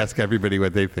and we We're can not- ask everybody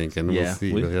what they think and we'll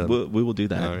see. we will do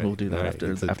that. All right. We'll do that All right.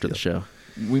 It's a after the deal. show.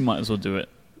 We might as well do it.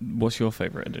 What's your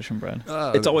favorite edition, Brad?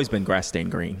 It's always been grass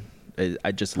stained green.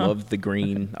 I just love the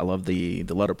green. I love the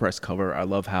letterpress cover. I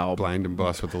love how blind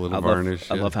embossed with a little I love, varnish.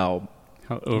 I love how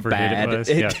overrated bad it was.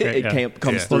 it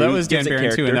comes Yeah. through. Well, that was Dan gives it Barron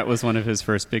too, character. and that was one of his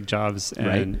first big jobs.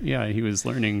 And Right. yeah, he was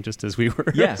learning just as we were.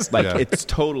 Yes, Yeah. it's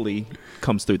totally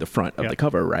comes through the front of Yeah. the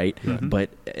cover, right? Mhm.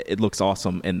 But it looks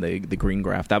awesome in the green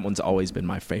graph. That one's always been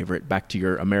my favorite. Back to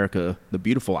your America the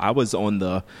Beautiful. I was on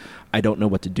the I don't know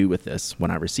what to do with this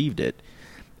when I received it.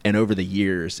 And over the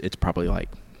years, it's probably like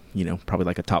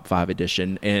a top 5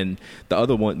 edition. And the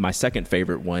other one, my second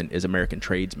favorite one, is American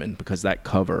Tradesman because that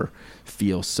cover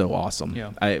feels so awesome.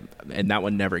 Yeah. And that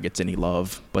one never gets any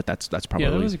love, but that's probably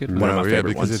that was a good one of my favorite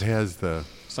because ones. it has the.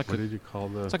 It's like what a- did you call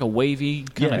the? It's like a wavy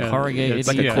kind Yeah. of corrugated. It's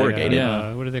like a corrugated.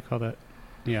 Yeah. What do they call that?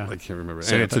 Yeah. I can't remember.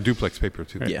 So- and it's a duplex paper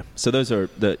too. Yeah. So those are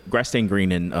the grass stained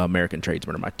green and American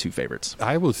Tradesman are my 2 favorites.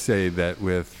 I will say that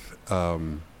with.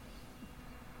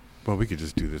 Well, we could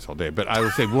just do this all day, but I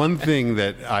will say one thing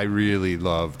that I really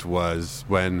loved was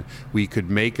when we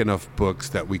could make enough books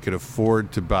that we could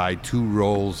afford to buy 2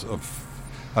 rolls of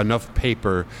enough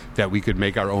paper that we could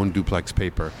make our own duplex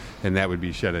paper, and that would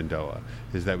be Shenandoah.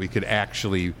 Is that we could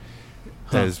actually,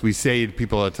 as we say to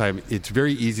people all the time, it's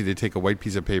very easy to take a white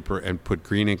piece of paper and put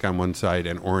green ink on one side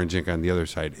and orange ink on the other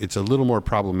side. It's a little more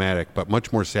problematic, but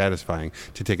much more satisfying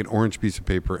to take an orange piece of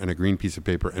paper and a green piece of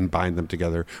paper and bind them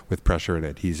together with pressure and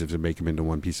adhesives and make them into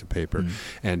one piece of paper.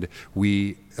 And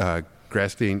we,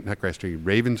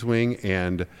 Ravenswing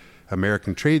and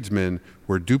American Tradesman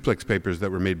were duplex papers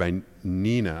that were made by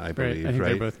Nina, I believe, I think right?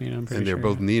 they're both Nina, I'm pretty and they're sure,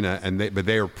 both yeah. Nina, but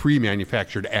they are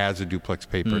pre-manufactured as a duplex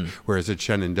paper. Whereas at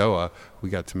Shenandoah, we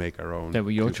got to make our own. They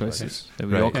were your duplex. choices. They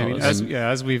were Right. your I mean, colors.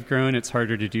 as we've grown, it's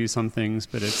harder to do some things,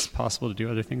 but it's possible to do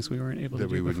other things we weren't able to That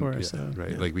we do wouldn't, before. yeah, So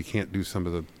right? Like we can't do some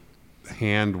of the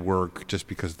hand work just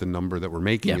because the number that we're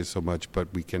making Yeah. is so much, but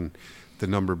we can. The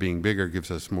number being bigger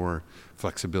gives us more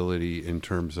flexibility in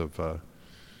terms of,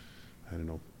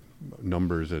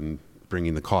 numbers and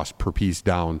bringing the cost per piece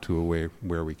down to a way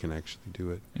where we can actually do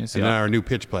it. Yeah, see, and then I- our new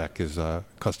pitch black is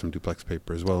custom duplex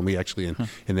paper as well. And we actually,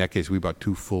 in that case, we bought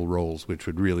 2 full rolls, which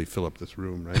would really fill up this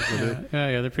room, right? With it?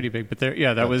 yeah, they're pretty big. But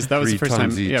that was the 3 first time.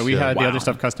 tons each, Yeah, we yeah. had the Wow. other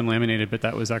stuff custom laminated, but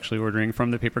that was actually ordering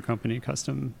from the paper company a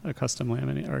custom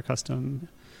laminate or a custom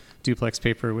duplex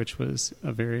paper, which was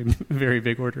a very very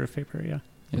big order of paper. Yeah.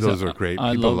 Yes, Those are great.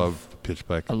 I People love love pitch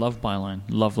black. I love Byline.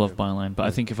 Love Byline. But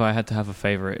I think if I had to have a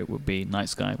favorite, it would be Night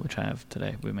Sky, which I have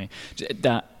today with me.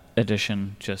 That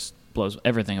edition just blows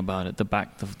everything about it. The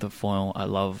back, the foil, I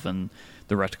love, and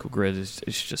the reticle grid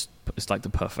it's like the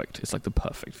perfect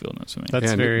field notes for me.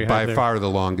 That's and very by hard. far the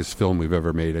longest film we've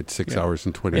ever made at 6 hours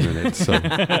and 20 minutes. So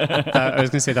I was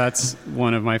going to say that's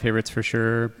one of my favorites for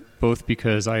sure, both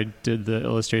because I did the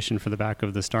illustration for the back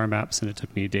of the star maps and it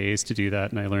took me days to do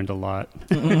that and I learned a lot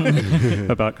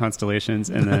about constellations.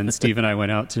 And then Steve and I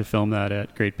went out to film that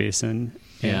at Great Basin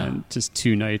and just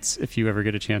 2 nights, if you ever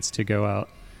get a chance to go out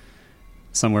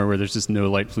somewhere where there's just no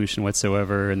light pollution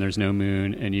whatsoever and there's no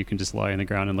moon and you can just lie on the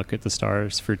ground and look at the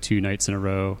stars for 2 nights in a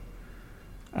row,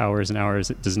 hours and hours.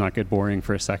 It does not get boring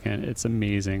for a second. It's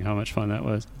amazing how much fun that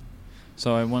was.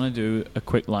 So I want to do a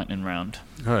quick lightning round,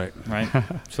 all right. right?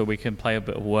 So we can play a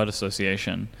bit of word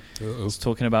association. Uh-oh. Just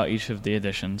talking about each of the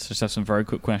editions. Just have some very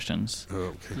quick questions.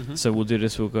 Oh, okay. So we'll do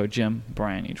this. We'll go Jim,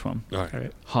 Brian, each one. All right. All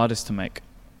right. Hardest to make.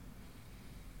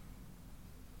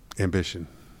 Ambition.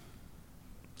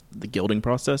 The gilding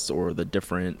process or the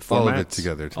different formats? All of it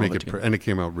together to All make of it, together. and it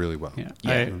came out really well. Yeah,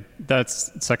 Yeah.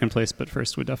 That's second place, but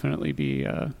first would definitely be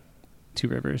Two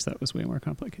Rivers. That was way more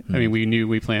complicated. I Mhm. mean,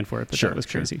 we planned for it, but Sure, that was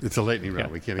sure. crazy. It's a lightning round.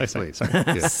 Yeah. We can't Oh, explain. sorry.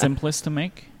 Yeah. Simplest to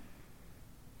make.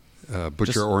 Butcher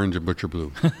Just- orange and butcher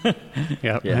blue.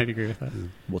 Yeah, Yeah. I'd agree with that.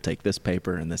 We'll take this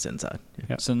paper and this inside.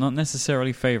 Yeah. So not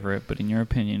necessarily favorite, but in your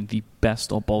opinion, the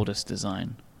best or boldest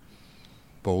design.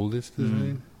 Boldest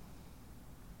design?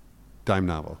 Dime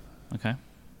novel. Okay.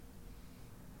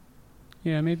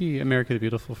 Yeah, maybe America the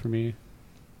Beautiful for me.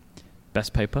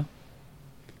 Best paper.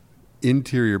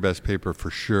 Interior best paper for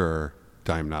sure,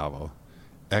 dime novel.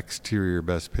 Exterior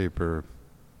best paper,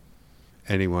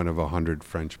 any one of 100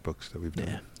 French books that we've done.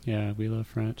 Yeah. Yeah, we love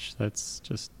French. That's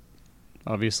just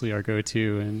obviously our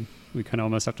go-to, and we kind of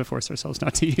almost have to force ourselves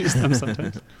not to use them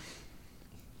sometimes.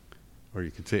 Or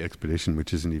you could say Expedition,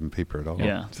 which isn't even paper at all.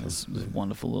 Yeah, So, it's a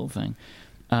wonderful little thing.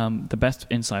 The best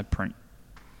inside print.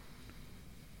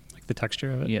 Like the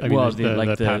texture of it. Yeah, I mean, well,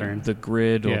 the pattern, the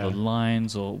grid, or Yeah. the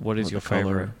lines, or what is Or your the color.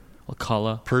 favorite? Or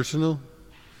color. personal,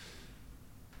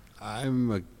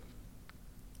 I'm a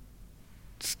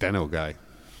steno guy.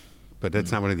 But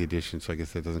that's not one of the editions, so I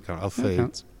guess that doesn't count. I'll say,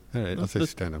 counts. all right, I'll say The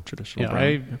steno. Traditional Yeah, brown.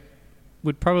 I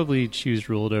would probably choose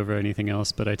ruled over anything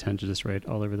else, but I tend to just write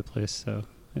all over the place, so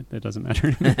it doesn't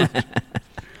matter.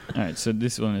 All right, so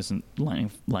this one isn't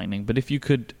lightning, but if you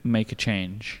could make a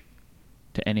change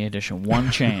to any edition, one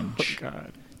change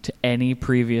God. to any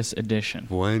previous edition,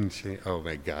 Oh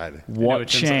my God! what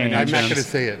Jim's- I know change? I'm not Jim's- going to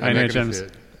say it. I I'm know not gonna Jim's- say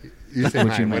it. You say Would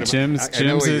mine. you What make- about- Jim's I know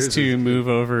Jim's what is yours to move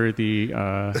over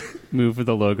the move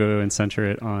the logo and center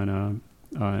it on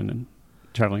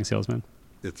Traveling Salesman.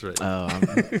 That's right. Oh,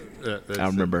 That's I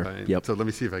remember. fine. Yep. So let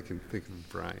me see if I can think of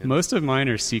Brian. Most of mine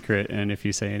are secret, and if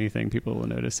you say anything, people will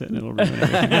notice it, and it'll ruin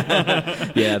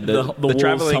everything. yeah. The The walls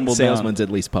traveling tumble down. salesman's at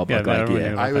least public. Yeah, but like, everyone yeah.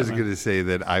 knew. I was that going to say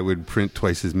that I would print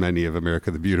twice as many of America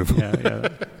the Beautiful. yeah.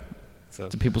 So,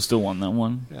 Do people still want that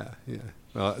one? yeah.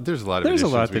 Well, there's a lot of There's a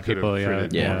editions lot we that could have people,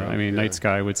 printed Yeah. more I of, mean, yeah. Night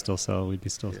Sky would still sell. We'd be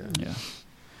still. Yeah. Yeah.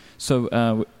 So,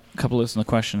 a couple of listener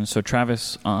questions. So,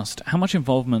 Travis asked, how much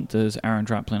involvement does Aaron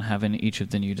Draplin have in each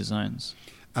of the new designs?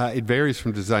 It varies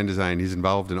from design to design. He's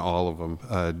involved in all of them.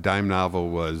 Dime Novel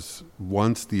was,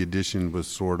 once the edition was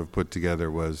sort of put together,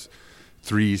 was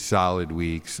 3 solid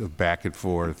weeks of back and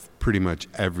forth, pretty much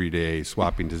every day,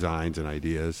 swapping designs and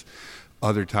ideas.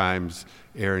 Other times,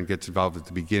 Aaron gets involved at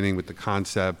the beginning with the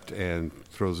concept and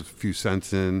throws a few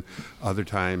cents in. Other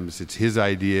times, it's his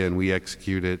idea and we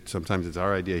execute it. Sometimes it's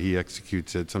our idea, he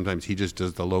executes it. Sometimes he just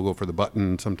does the logo for the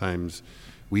button. Sometimes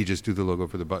we just do the logo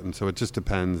for the button. So it just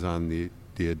depends on the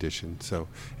edition. So,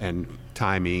 and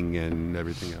timing and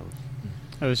everything else.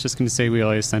 I was just going to say we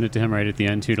always send it to him right at the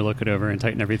end too to look it over and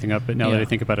tighten everything up. But now that Yeah. I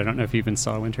think about it, I don't know if he even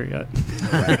saw Winter yet.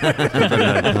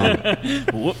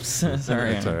 Whoops.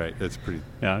 Sorry. That's all right. That's pretty.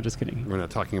 Yeah, I'm just kidding. We're not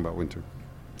talking about winter.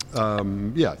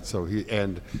 Yeah. So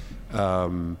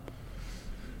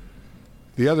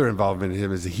the other involvement in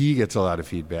him is he gets a lot of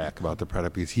feedback about the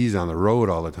product because he's on the road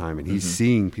all the time and he's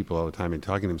seeing people all the time and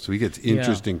talking to them. So he gets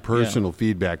interesting personal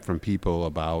feedback from people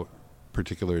about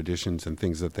particular editions and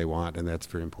things that they want, and that's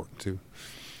very important too.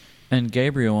 And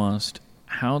Gabriel asked,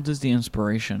 how does the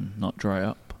inspiration not dry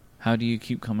up? How do you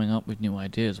keep coming up with new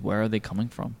ideas? Where are they coming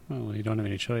from? Well, you don't have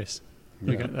any choice.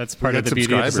 Yeah. That's part We of got the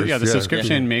beauty of the, subscribers, the yeah.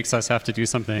 subscription makes us have to do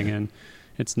something, and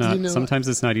it's not. You know, sometimes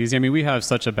it's not easy. I mean, we have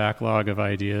such a backlog of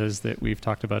ideas that we've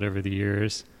talked about over the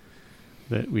years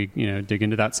that we dig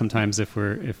into that sometimes if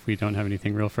we don't have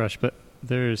anything real fresh. But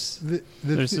there's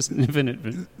just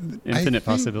infinite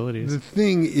possibilities. The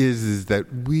thing is that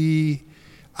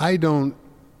I don't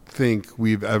think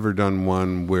we've ever done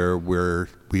one where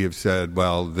we have said,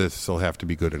 well, this will have to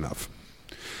be good enough.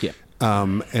 Yeah.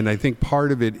 And I think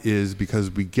part of it is because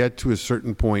we get to a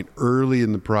certain point early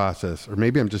in the process, or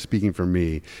maybe I'm just speaking for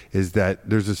me, is that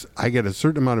I get a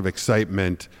certain amount of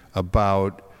excitement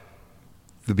about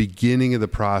the beginning of the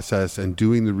process and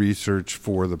doing the research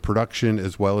for the production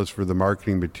as well as for the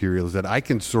marketing materials that I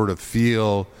can sort of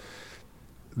feel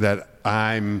that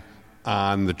I'm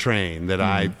on the train, that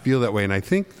I feel that way. And I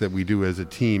think that we do as a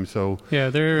team. So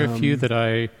Yeah, there are a few that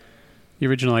the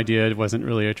original idea wasn't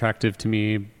really attractive to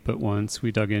me, but once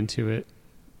we dug into it,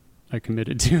 I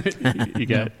committed to it.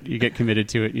 You get committed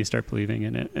to it and you start believing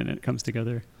in it and it comes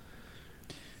together.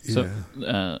 So,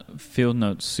 Field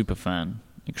Notes superfan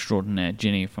extraordinaire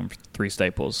Ginny from Three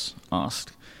Staples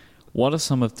asked, what are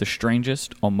some of the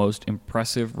strangest or most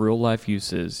impressive real-life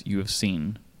uses you have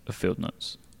seen of Field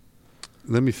Notes?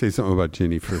 let me say something about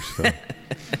Ginny first, though.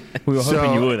 We were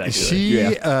hoping you would, actually. She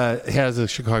has a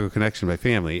Chicago connection by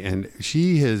family, and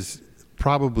she has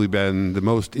probably been the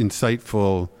most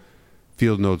insightful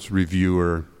Field Notes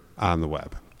reviewer on the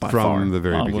web from the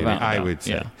very beginning, I would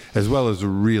say, as well as a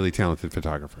really talented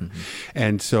photographer. Mm-hmm.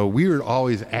 And so we were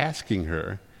always asking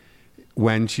her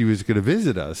when she was going to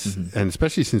visit us, mm-hmm. and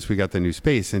especially since we got the new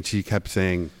space, and she kept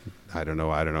saying, I don't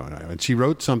know. And she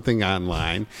wrote something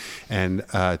online and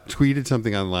tweeted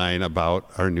something online about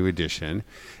our new edition.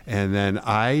 And then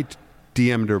I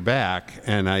DM'd her back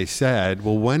and I said,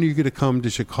 well, when are you going to come to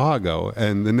Chicago?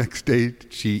 And the next day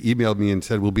she emailed me and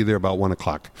said, we'll be there about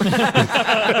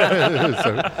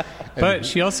 1:00.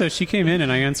 But she came in and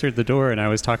I answered the door and I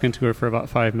was talking to her for about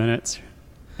 5 minutes.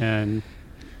 And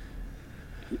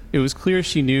it was clear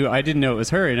she knew. I didn't know it was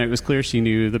her, and it was clear she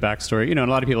knew the backstory. You know, a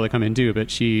lot of people that come in do, but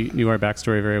she knew our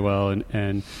backstory very well.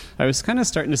 And I was kind of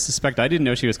starting to suspect. I didn't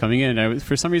know she was coming in.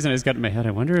 For some reason, I just got in my head,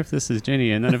 I wonder if this is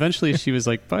Ginny. And then eventually she was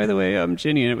like, by the way, I'm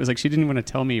Ginny. And it was like she didn't want to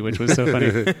tell me, which was so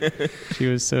funny. She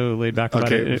was so laid back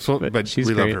about it. But she's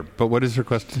we great. love her. But what is her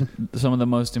question? Some of the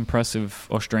most impressive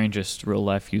or strangest real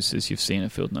life uses you've seen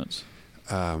of field notes.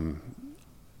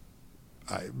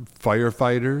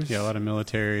 Firefighters. Yeah, a lot of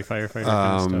military, firefighter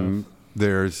kind of stuff.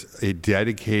 There's a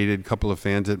dedicated couple of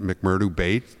fans at McMurdo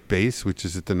Base, which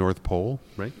is at the North Pole,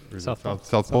 right? Or is it South Pole.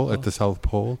 South Pole, at the South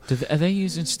Pole. Are they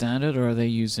using standard or are they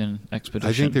using expedition?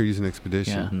 I think they're using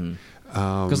expedition.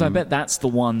 Because I bet that's the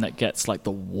one that gets like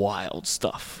the wild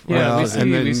stuff. Right? Yeah,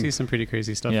 Well, we see some pretty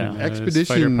crazy stuff in those Expedition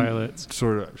fighter pilots.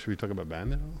 sort of. Should we talk about Ben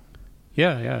now?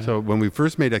 Yeah. So when we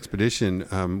first made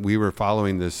Expedition, we were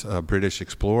following this British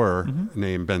explorer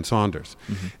named Ben Saunders,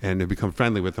 and had become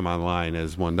friendly with him online,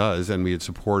 as one does, and we had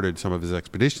supported some of his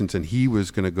expeditions, and he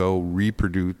was going to go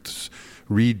redo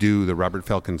the Robert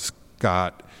Falcon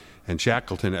Scott and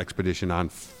Shackleton expedition on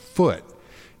foot.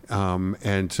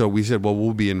 And so we said, well,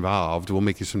 we'll be involved. We'll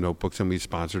make you some notebooks. And we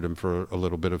sponsored him for a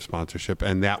little bit of sponsorship.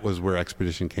 And that was where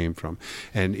Expedition came from.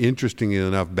 And interestingly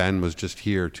enough, Ben was just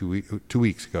here 2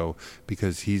 weeks ago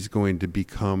because he's leaving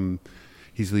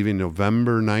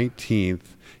November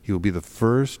 19th. He will be the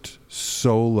first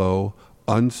solo,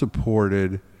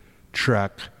 unsupported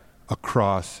trek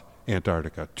across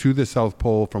Antarctica to the South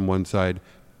Pole from one side,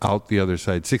 out the other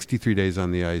side, 63 days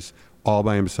on the ice, all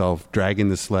by himself, dragging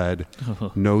the sled,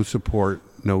 no support,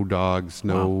 no dogs,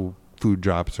 no food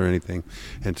drops or anything.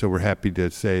 And so we're happy to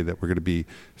say that we're going to be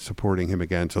supporting him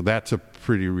again. So that's a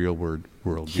pretty real world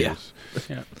use.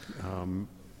 Yeah.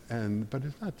 But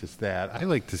it's not just that. I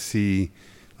like to see,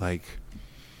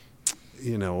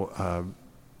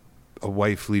 a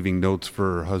wife leaving notes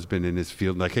for her husband in his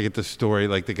field. Like I get the story,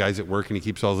 like the guy's at work and he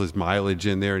keeps all his mileage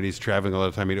in there and he's traveling a lot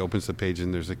of time. He opens the page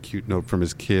and there's a cute note from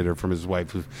his kid or from his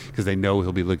wife because they know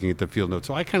he'll be looking at the field notes.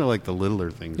 So I kind of like the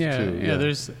littler things too. Yeah.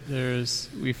 There's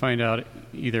we find out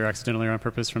either accidentally or on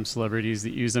purpose from celebrities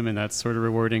that use them, and that's sort of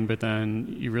rewarding. But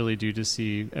then you really do just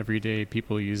see everyday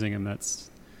people using them.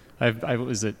 I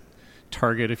was at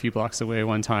Target a few blocks away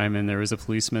one time, and there was a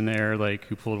policeman there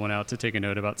who pulled one out to take a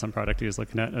note about some product he was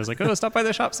looking at. And I was like, "Oh, stop by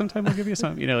the shop sometime. We'll give you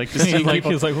some." Just seeing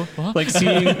people,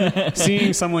 what?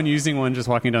 Seeing someone using one just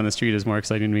walking down the street is more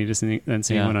exciting to me than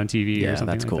seeing one on TV or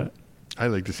something. That's cool. That. I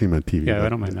like to see him on TV. Yeah, I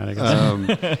don't mind that, I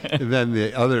guess. And then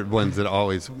the other ones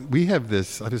that we have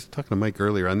this, I was talking to Mike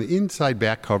earlier, on the inside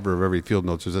back cover of every field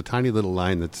notes, there's a tiny little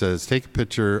line that says, take a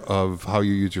picture of how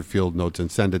you use your field notes and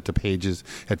send it to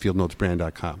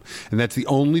pages@fieldnotesbrand.com. And that's the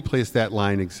only place that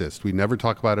line exists. We never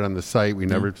talk about it on the site. We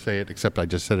never say it, except I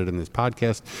just said it in this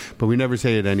podcast, but we never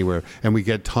say it anywhere. And we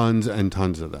get tons and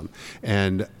tons of them.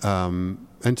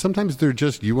 And sometimes they're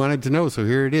just, you wanted to know, so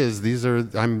here it is.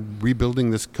 I'm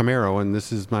rebuilding this Camaro, and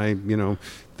this is my,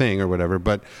 thing or whatever.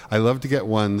 But I love to get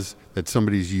ones that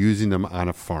somebody's using them on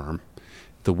a farm.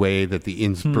 The way that the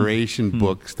inspiration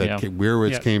books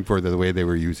came for, the way they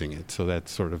were using it. So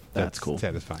that's that's cool.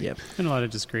 Satisfying. Yep. And a lot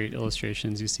of just great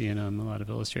illustrations you see in them. A lot of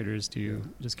illustrators do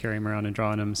just carry them around and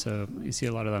draw on them. So you see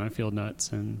a lot of that on Field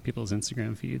Nuts and people's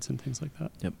Instagram feeds and things like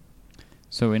that. Yep.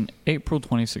 So in April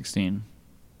 2016,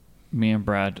 me and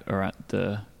Brad are at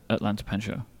the Atlanta Pen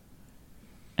Show,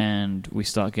 and we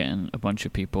start getting a bunch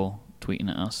of people tweeting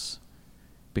at us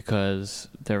because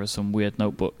there are some weird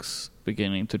notebooks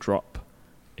beginning to drop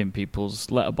in people's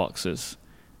letterboxes,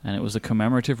 and it was a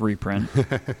commemorative reprint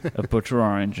of Butcher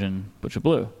Orange and Butcher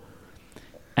Blue.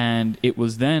 And it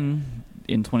was then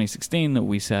in 2016 that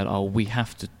we said, we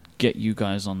have to get you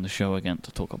guys on the show again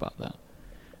to talk about that.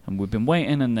 And we've been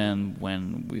waiting, and then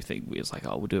when we think we was like,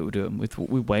 we'll do it. And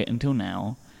we wait until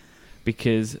now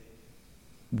because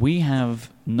we have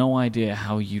no idea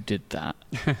how you did that,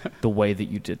 the way that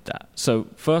you did that. So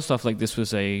first off, this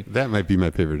was that might be my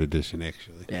favorite edition,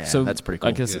 actually. Yeah, so that's pretty cool.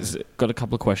 I guess it's got a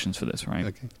couple of questions for this, right?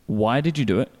 Okay. Why did you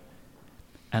do it?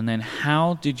 And then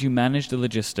how did you manage the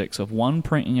logistics of, one,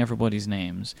 printing everybody's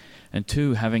names, and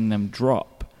two, having them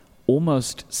drop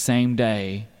almost same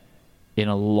day in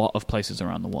a lot of places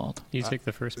around the world? You take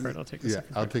the first part, I'll take the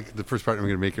second part. I'll take the first part. I'm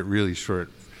going to make it really short.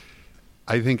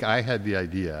 I think I had the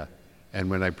idea, and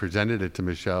when I presented it to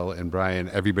Michelle and Brian,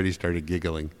 everybody started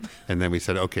giggling, and then we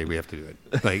said, okay, we have to do it.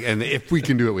 And if we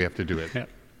can do it, we have to do it. Yeah.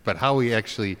 But how we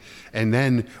actually, and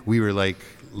then we were like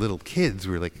little kids.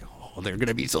 We were like, they're going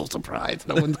to be so surprised.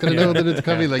 No one's going to know that it's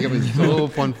coming. Like, it was so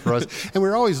fun for us. And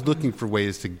we're always looking for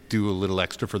ways to do a little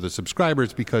extra for the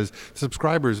subscribers, because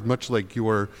subscribers, much like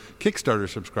your Kickstarter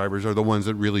subscribers, are the ones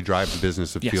that really drive the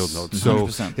business of Field Notes. So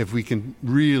 100%. if we can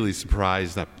really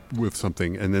surprise them with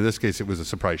something, and in this case it was a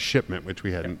surprise shipment, which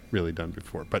we hadn't really done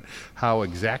before. But how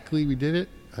exactly we did it,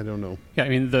 I don't know. Yeah, I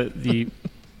mean, the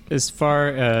as far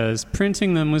as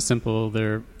printing them was simple.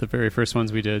 They're the very first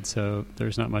ones we did, so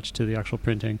there's not much to the actual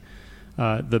printing.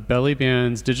 The belly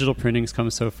bands, digital printing's come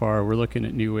so far. We're looking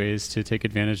at new ways to take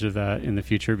advantage of that in the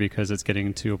future, because it's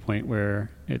getting to a point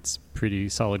where it's pretty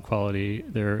solid quality.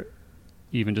 There,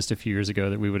 even just a few years ago,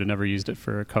 that we would have never used it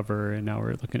for a cover, and now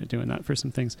we're looking at doing that for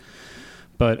some things.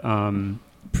 But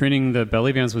printing the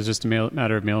belly bands was just a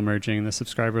matter of mail merging the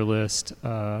subscriber list,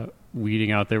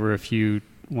 weeding out. There were a few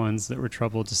ones that were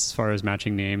trouble just as far as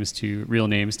matching names to real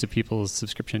names to people's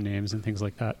subscription names and things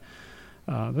like that.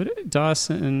 But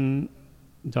Dawson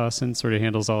sort of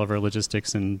handles all of our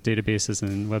logistics and databases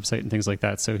and website and things like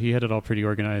that. So he had it all pretty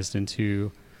organized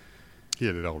into... He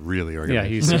had it all really organized. Yeah,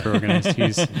 he's super organized.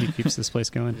 He keeps this place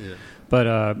going. Yeah.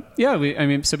 But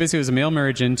so basically it was a mail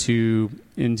merge into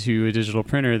a digital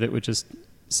printer that would just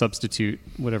substitute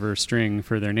whatever string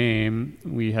for their name.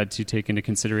 We had to take into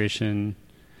consideration...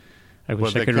 I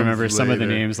wish I could remember some of the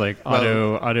names, like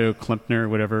Otto Klempner,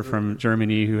 whatever, from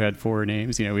Germany, who had 4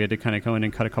 names. You know, we had to kind of go in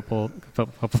and cut a couple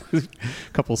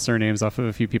surnames off of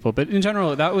a few people. But in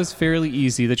general, that was fairly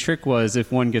easy. The trick was, if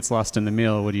one gets lost in the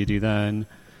mail, what do you do then?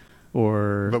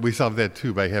 But we solved that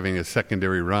too by having a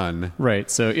secondary run. Right.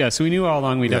 So we knew all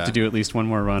along we'd have to do at least one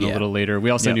more run a little later. We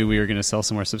also knew we were going to sell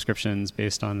some more subscriptions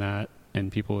based on that, and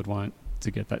people would want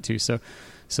to get that too. So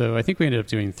I think we ended up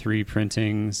doing 3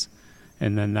 printings.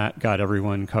 And then that got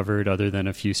everyone covered, other than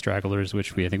a few stragglers,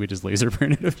 which I think we just laser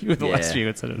printed a few of the last few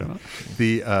and set it up.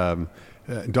 The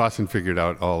Dawson figured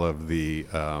out all of the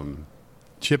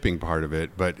shipping part of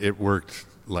it, but it worked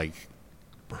like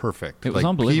perfect. It was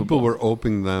unbelievable. People were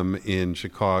opening them in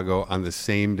Chicago on the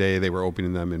same day they were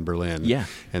opening them in Berlin. Yeah.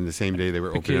 And the same day they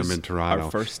were opening them in Toronto.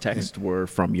 Our first text were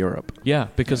from Europe. Yeah,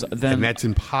 because then... And that's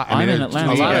impossible. I'm in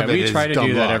Atlanta. A lot of it we is try to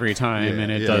do that luck. every time, and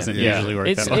it doesn't usually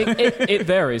work that well. It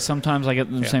varies. Sometimes I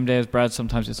get them the same day as Brad.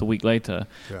 Sometimes it's a week later.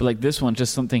 Yeah. But like this one,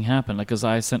 just something happened. Like, because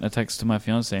I sent a text to my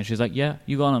fiance, and she's like, "Yeah,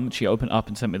 you got them." She opened up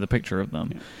and sent me the picture of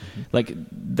them. Yeah. Like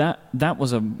that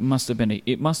was must have been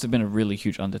a really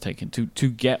huge undertaking to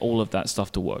get all of that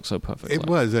stuff to work so perfectly. It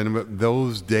was, and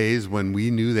those days when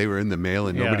we knew they were in the mail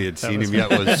and nobody had seen them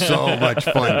yet was so much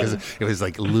fun, because it was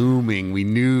like looming. We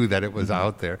knew that it was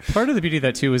out there. Part of the beauty of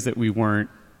that too is that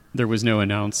there was no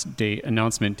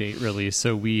announcement date really,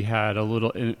 so we had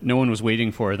no one was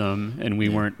waiting for them, and we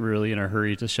weren't really in a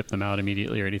hurry to ship them out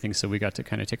immediately or anything, so we got to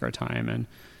kind of take our time and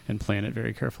plan it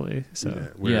very carefully. So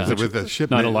with the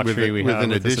shipment, not a luxury we with have an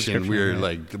with addition, we're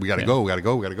like, we got to go.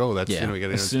 That's we got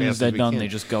to as soon as they're done, they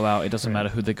just go out. It doesn't matter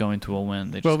who they're going to or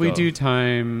when. They just we do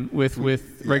time with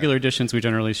regular editions. We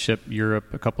generally ship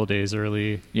Europe a couple of days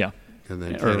early. Yeah. And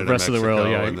then or the rest of the world,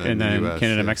 and then US,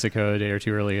 Canada, Mexico a day or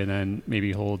two early, and then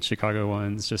maybe hold Chicago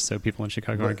ones just so people in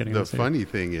Chicago aren't getting the funny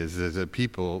thing is that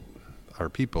people are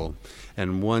people,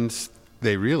 and once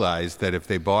they realized that if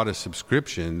they bought a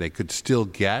subscription, they could still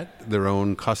get their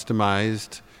own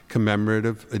customized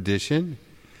commemorative edition.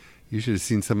 You should have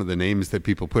seen some of the names that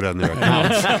people put on their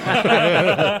accounts.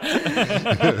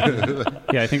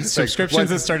 I think subscriptions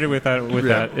that started with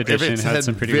that edition had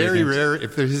some pretty very rare.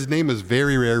 If his name was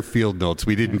Very Rare Field Notes,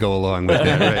 we didn't go along with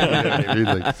it.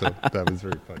 Right? So that was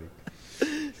very funny.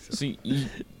 So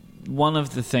one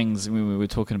of the things we were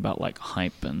talking about, like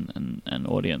hype and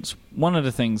audience. One of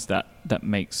the things that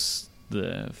makes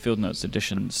the Field Notes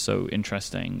edition so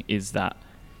interesting is that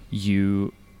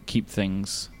you keep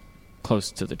things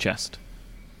close to the chest.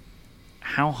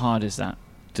 How hard is that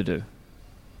to do?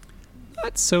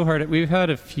 That's so hard. We've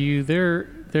had a few. There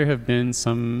have been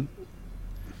some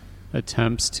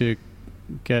attempts to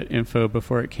get info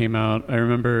before it came out. I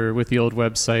remember with the old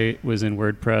website was in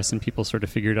WordPress, and people sort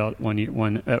of figured out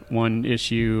one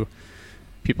issue.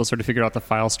 People sort of figured out the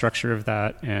file structure of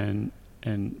that and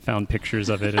found pictures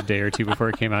of it a day or two before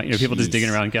it came out. You know, people just digging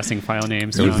around guessing file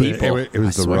names. It was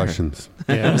the Russians.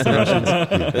 Yeah, it was the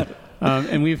Russians.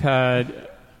 And we've had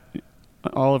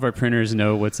all of our printers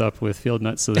know what's up with Field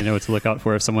Nuts, so they know what to look out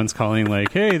for if someone's calling,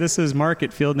 like, "Hey, this is Mark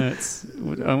at Field Nuts.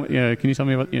 Can you tell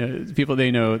me about?" People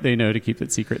they know to keep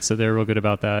it secret, so they're real good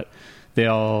about that. They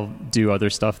all do other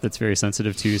stuff that's very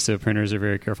sensitive too, so printers are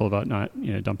very careful about not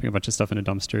dumping a bunch of stuff in a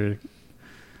dumpster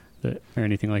or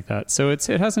anything like that. So it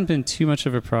hasn't been too much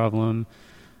of a problem.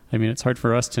 I mean, it's hard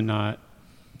for us to not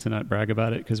brag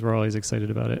about it because we're always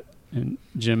excited about it. And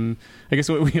Jim, I guess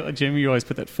Jim, you always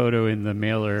put that photo in the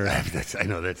mailer. I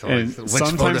know that's And always.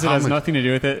 sometimes it has nothing to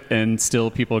do with it, and still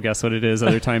people guess what it is.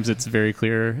 Other times it's very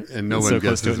clear, And no it's one so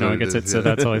close to guesses it, no what one it gets is, it. So yeah.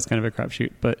 that's always kind of a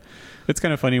crapshoot. But it's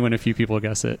kind of funny when a few people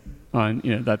guess it.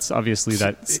 That's obviously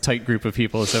that tight group of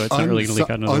people, so it's not really going to leak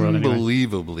out into the world anyway.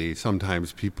 Unbelievably,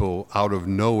 sometimes people out of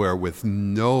nowhere with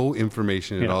no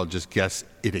information at all just guess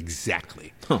it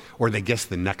exactly, or they guess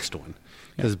the next one.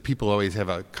 Because people always have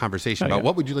a conversation about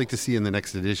what would you like to see in the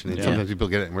next edition, and sometimes people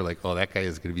get it, and we're like, "Oh, that guy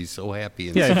is going to be so happy."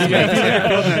 And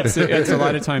It's a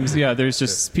lot of times. Yeah, there's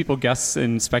just people guess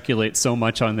and speculate so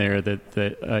much on there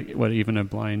that what even a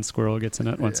blind squirrel gets in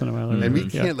it once in a while. And we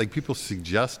can't people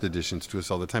suggest additions to us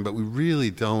all the time, but we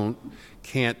really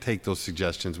can't take those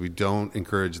suggestions. We don't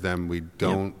encourage them. We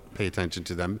don't pay attention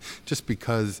to them just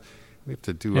because. We have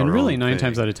to do our and really own 9 thing.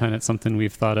 times out of 10 it's something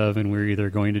we've thought of and we're either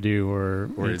going to do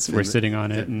or we're sitting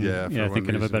on it and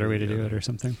thinking of a better way to do it or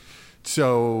something.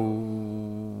 So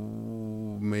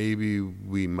maybe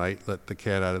we might let the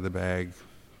cat out of the bag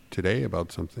today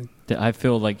about something. I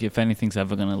feel like if anything's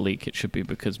ever going to leak, it should be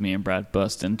because me and Brad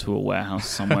burst into a warehouse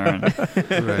somewhere and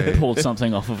pulled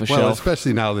something off of a Well, shelf.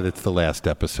 especially now that it's the last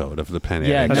episode of the Pen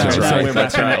Yeah, Addict. exactly.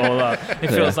 That's right. So we're wrapping it all up.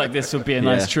 It feels like this would be a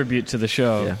nice tribute to the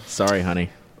show. Yeah. Sorry, honey.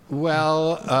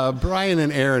 Well, Brian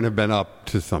and Aaron have been up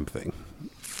to something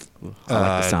I like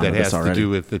the sound that of has this to already. do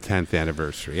with the 10th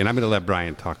anniversary. And I'm going to let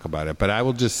Brian talk about it. But I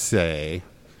will just say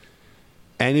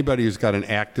anybody who's got an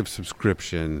active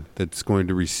subscription that's going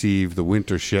to receive the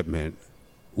winter shipment,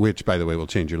 which, by the way, will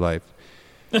change your life,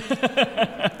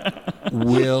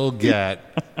 will get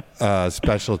a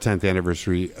special 10th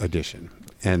anniversary edition.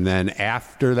 And then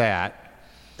after that,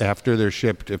 after they're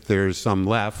shipped, if there's some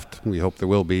left, we hope there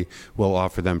will be, we'll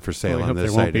offer them for sale Well, we on hope the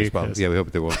there won't site be, as well. 'cause- Yeah, we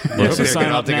hope they will. Yeah, so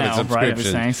sign up now, right? We're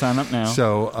saying sign up now.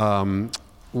 So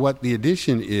what the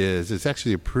edition is, it's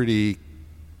actually a pretty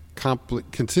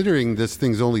considering this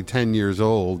thing's only 10 years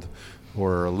old,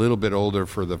 or a little bit older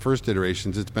for the first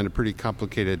iterations, it's been a pretty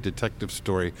complicated detective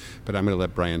story, but I'm going to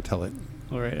let Brian tell it.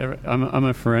 All right, I'm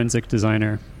a forensic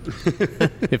designer.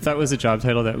 If that was a job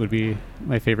title, that would be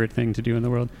my favorite thing to do in the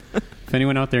world. If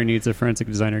anyone out there needs a forensic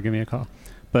designer, give me a call.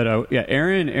 But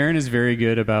Aaron is very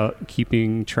good about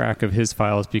keeping track of his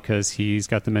files because he's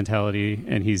got the mentality,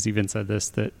 and he's even said this,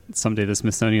 that someday the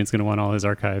Smithsonian's going to want all his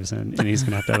archives, and he's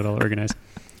going to have it all organized.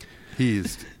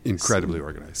 He's incredibly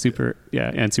organized. Super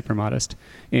modest.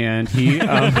 And he...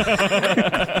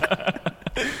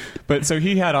 But so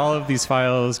he had all of these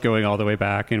files going all the way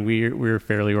back, and we were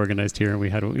fairly organized here, and we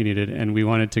had what we needed, and we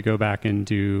wanted to go back and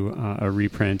do a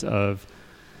reprint of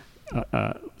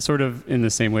sort of in the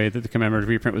same way that the commemorative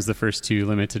reprint was the first 2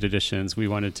 limited editions. We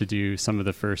wanted to do some of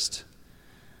the first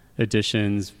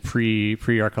editions pre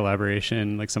our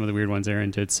collaboration, like some of the weird ones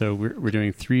Aaron did. So we're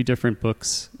doing 3 different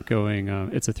books going.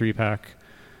 It's a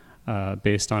 3-pack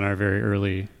based on our very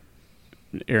early.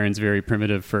 Aaron's very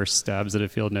primitive first stabs at a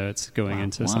field notes going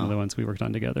into some of the ones we worked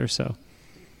on together. So,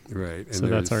 right. And so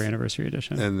that's our anniversary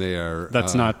edition. And they are...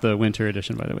 That's not the winter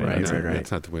edition, by the way. Right.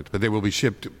 That's not the winter. But they will be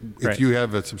shipped. If you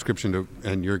have a subscription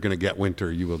and you're going to get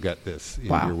winter, you will get this in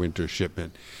your winter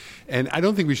shipment. And I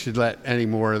don't think we should let any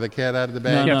more of the cat out of the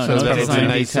bag. No, so no, that it's a design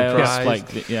nice details,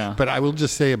 surprise. But I will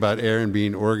just say about Aaron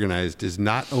being organized is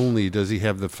not only does he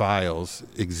have the files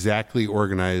exactly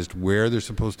organized where they're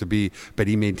supposed to be, but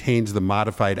he maintains the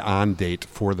modified on date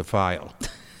for the file.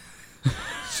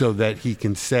 So that he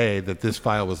can say that this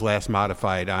file was last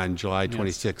modified on July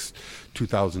 26,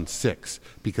 2006,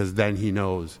 because then he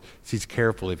knows. He's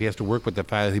careful. If he has to work with the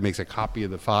file, he makes a copy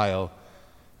of the file.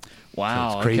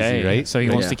 Wow. So it's crazy, okay. right? So he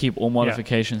wants to keep all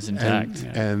modifications intact.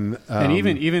 And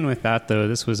even with that, though,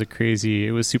 this was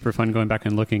it was super fun going back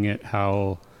and looking at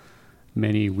how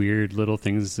many weird little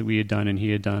things that we had done and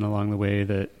he had done along the way,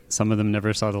 that some of them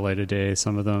never saw the light of day.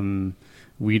 Some of them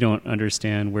we don't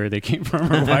understand where they came from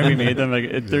or why we made them.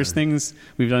 There's things,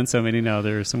 we've done so many now,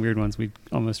 there are some weird ones we'd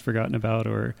almost forgotten about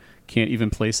or can't even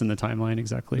place in the timeline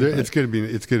exactly. It's going to be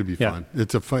fun.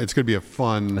 It's going to be a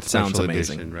fun. It sounds special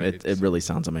amazing. Edition, right? It really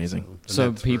sounds amazing.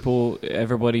 So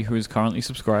everybody who is currently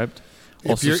subscribed,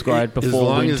 or If you're- subscribed before as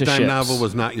long winter as Dime ships. Novel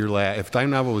was not your last. If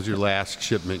Dime Novel was your last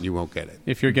shipment, you won't get it.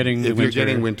 If you're getting If you're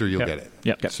getting winter, you'll Yep. get it.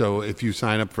 Yep. So if you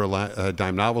sign up for a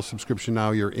Dime Novel subscription now,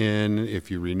 you're in.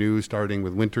 If you renew starting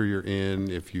with winter, you're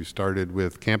in. If you started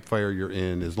with Campfire, you're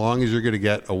in. As long as you're going to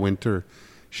get a winter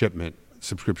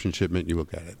subscription shipment, you will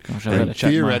get it. Gosh, I better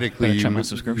check my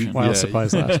subscription. While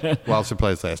supplies last. While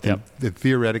supplies last. Yep. And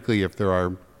theoretically,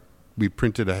 we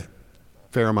printed a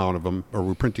fair amount of them, or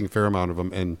we're printing a fair amount of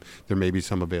them, and there may be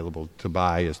some available to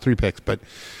buy as 3-packs, but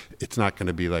it's not going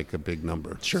to be like a big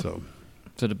number. Sure. So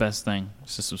So the best thing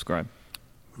is to subscribe.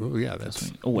 Oh yeah,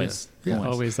 that's always. Yeah.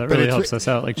 Always. That But really it's- helps us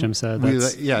out, like Jim said. We,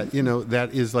 That's, that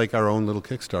is like our own little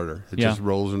Kickstarter. It Yeah. just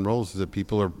rolls and rolls. That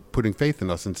people are putting faith in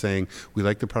us and saying, "We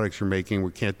like the products you're making.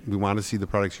 We want to see the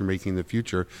products you're making in the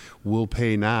future. We'll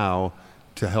pay now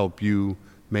to help you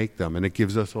make them," and it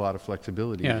gives us a lot of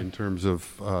flexibility Yeah. in terms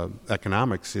of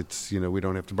economics. It's we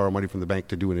don't have to borrow money from the bank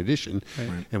to do an edition,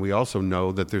 Right. and we also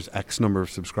know that there's X number of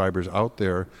subscribers out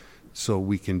there. So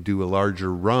we can do a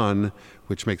larger run,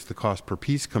 which makes the cost per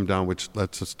piece come down, which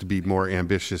lets us to be more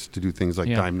ambitious to do things like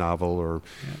Yeah. Dime Novel or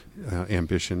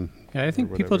Ambition. yeah, I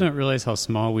think or people whatever. don't realize how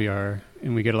small we are,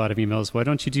 and we get a lot of emails. Why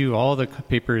don't you do all the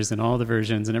papers and all the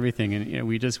versions and everything? And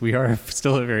we are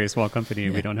still a very small company,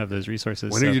 and we don't have those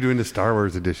resources. When so- are you doing the Star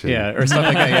Wars edition? Yeah, or stuff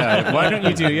like that. Yeah, why don't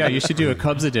you do? Yeah, you should do a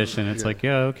Cubs edition. It's like,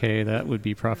 yeah, okay, that would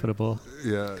be profitable.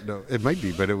 Yeah, no, it might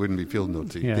be, but it wouldn't be field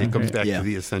notesy. Yeah, It comes right. back Yeah. to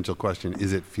the essential question: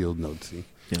 is it field notesy?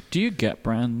 Do you get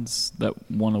brands that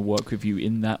want to work with you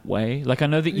in that way? Like I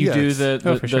know that you Yes. do the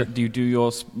Oh, for sure. you do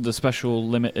the special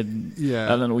limited. Yeah.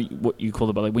 I don't know what you call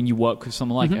it, but like when you work with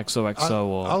someone like XOXO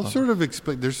or I'll sort of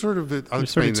explain. There's sort of I'll There's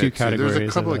sort explain of two that too. There's a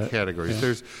categories couple of of it. categories. Yeah.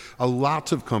 There's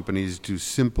lots of companies do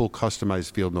simple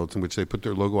customized field notes in which they put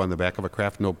their logo on the back of a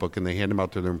craft notebook and they hand them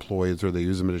out to their employees or they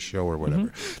use them at a show or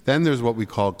whatever. Then there's what we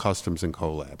call customs and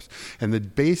collabs. And the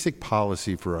basic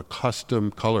policy for a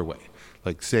custom colorway,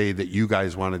 like say that you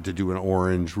guys wanted to do an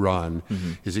orange run,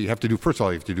 is that you have to do, first of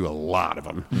all, you have to do a lot of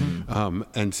them.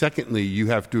 And secondly, you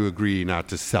have to agree not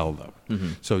to sell them.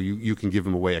 So you can give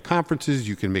them away at conferences,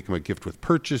 you can make them a gift with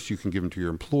purchase, you can give them to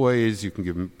your employees, you can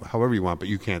give them however you want, but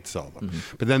you can't sell them.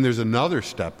 But then there's another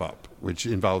step up, which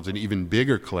involves an even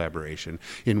bigger collaboration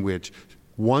in which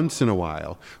once in a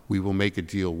while, we will make a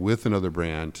deal with another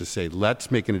brand to say,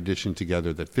 let's make an edition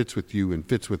together that fits with you and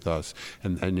fits with us,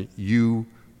 and then you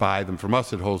buy them from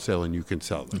us at wholesale and you can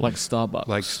sell them. like Starbucks.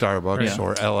 Like Starbucks Yeah.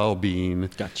 or LL Bean,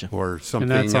 Gotcha. or something.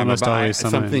 that's almost always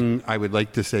something I would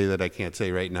like to say that I can't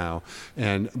say right now.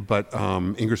 But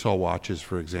Ingersoll watches,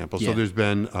 for example. So Yeah. there's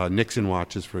been Nixon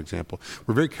watches, for example.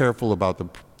 We're very careful about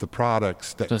the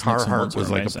products that Those Nixon Carhartt ones are was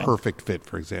like amazing. a perfect fit,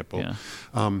 for example.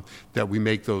 Yeah. That we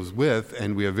make those with,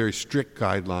 and we have very strict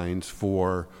guidelines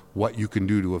for what you can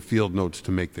do to a field notes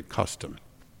to make the custom.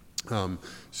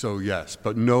 So yes,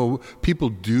 but no, people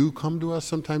do come to us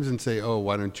sometimes and say, "Oh,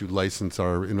 why don't you license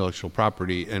our intellectual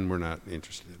property?" And we're not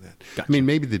interested in that. Gotcha. I mean,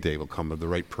 maybe the day will come of the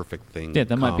right perfect thing. Yeah,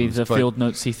 that might be comes, the but field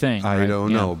notesy thing. I right? don't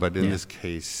Yeah. know, but in Yeah. this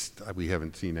case, we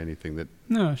haven't seen anything that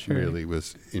No, sure. really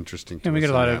was interesting to And us. we get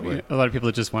in that way. a lot of people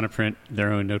that just want to print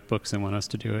their own notebooks and want us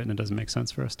to do it, and it doesn't make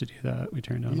sense for us to do that. We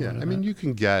turn down. a Yeah, lot of I mean,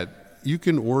 that. you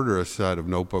can order a set of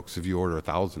notebooks if you order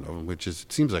 1,000 of them, which is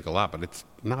it seems like a lot, but it's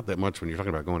not that much when you're talking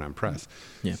about going on press.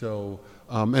 Yeah. So,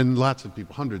 and lots of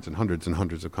people, hundreds and hundreds and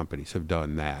hundreds of companies have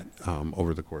done that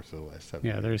over the course of the last 7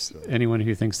 Yeah, years. there's So, anyone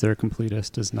who thinks they're a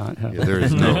completist does not have. yeah, there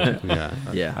is no, yeah.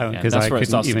 I Yeah. don't, Yeah, because that's I where it couldn't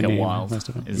starts to even get name wild. most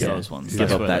of them. Is Yeah. those ones. Give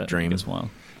That's up where that it dream. gets wild.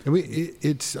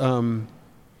 And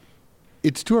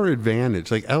it's to our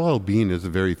advantage. Like LL Bean is a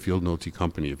very field notesy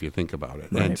company if you think about it.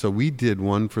 Right. And so we did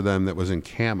one for them that was in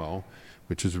camo,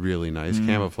 which is really nice,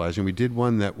 camouflage. And we did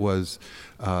one that was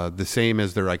the same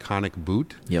as their iconic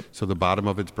boot. Yep. So the bottom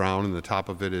of it's brown and the top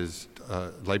of it is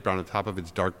light brown and the top of it's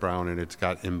dark brown and it's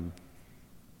got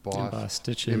Embossed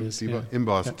stitches, yeah.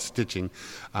 embossed stitching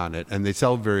on it. And they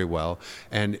sell very well.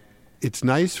 And it's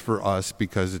nice for us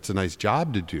because it's a nice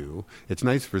job to do. It's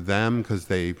nice for them because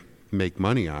they make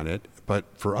money on it. But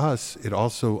for us, it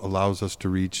also allows us to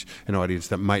reach an audience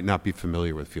that might not be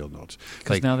familiar with field notes.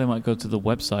 Because now they might go to the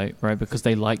website, right? Because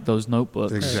they like those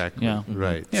notebooks. Exactly. Yeah.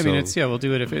 Right. Yeah, I mean, So- we'll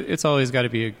do it if it's always got to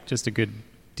be just a good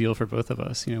deal for both of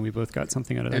us. You know, we both got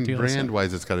something out of that and deal. so-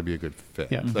 brand-wise, it's got to be a good fit.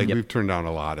 Yeah. Like Yep. we've turned down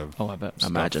a lot of Oh, I bet. stuff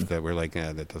Imagine. that we're like,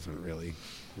 that doesn't really,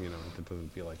 that doesn't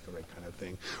feel like the right kind of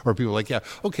thing. Or people are like, yeah,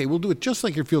 okay, we'll do it just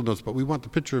like your field notes, but we want the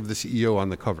picture of the CEO on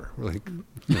the cover. We're like,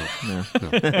 no, No.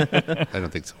 I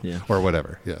don't think so. Yeah. Or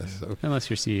whatever. Yeah. So Unless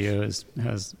your CEO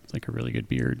has like a really good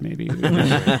beard, maybe. it's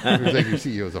like your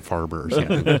CEO is a farmer or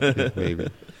something. Yeah, maybe.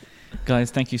 Guys,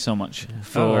 thank you so much our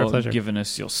for pleasure. giving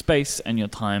us your space and your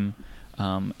time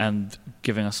and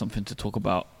giving us something to talk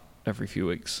about every few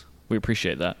weeks. We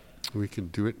appreciate that. We can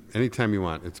do it anytime you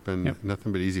want. It's been Yep.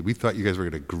 nothing but easy. We thought you guys were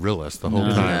going to grill us the whole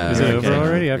No. time. Is it Okay. over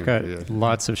already? I've got Yeah.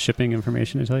 lots of shipping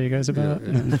information to tell you guys about.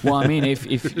 Well, I mean, if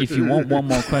you want one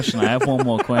more question, I have one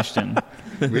more question.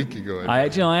 We can go ahead.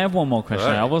 I have one more question.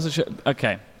 All right. I wasn't sure.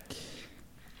 Okay.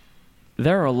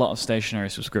 There are a lot of stationary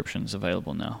subscriptions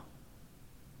available now.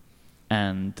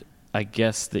 And I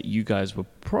guess that you guys were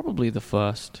probably the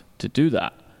first to do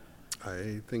that.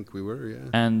 I think we were, yeah.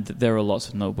 And there are lots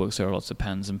of notebooks, there are lots of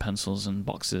pens and pencils and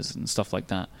boxes and stuff like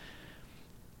that.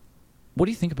 What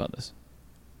do you think about this?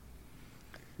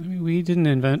 I mean, we didn't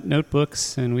invent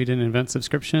notebooks and we didn't invent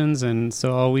subscriptions, and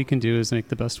so all we can do is make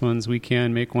the best ones we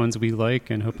can, make ones we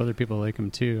like, and hope other people like them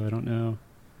too. I don't know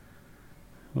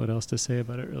what else to say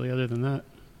about it really other than that.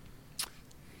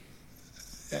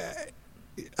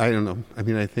 I don't know. I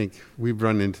mean, I think we've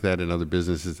run into that in other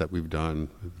businesses that we've done.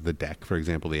 The Deck, for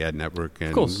example, the ad network, and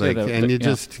of course, like, and you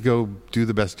just go do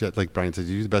the best job. Like Brian says,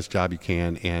 you do the best job you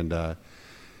can, and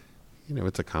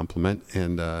it's a compliment.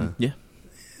 And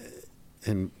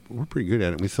and we're pretty good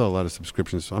at it. We sell a lot of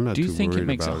subscriptions, so I'm not too worried about it. Do you think it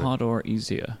makes it harder or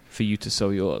easier for you to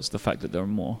sell yours? The fact that there are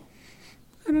more.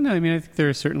 I don't know. I mean, I think there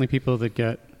are certainly people that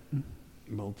get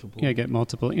multiple. Yeah, get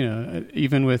multiple.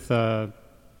 Even with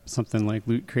something like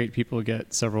Loot Crate, people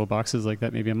get several boxes like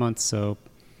that maybe a month. So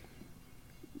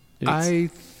I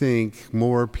think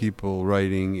more people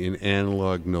writing in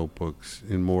analog notebooks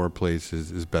in more places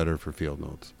is better for field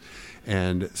notes.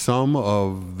 And some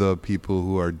of the people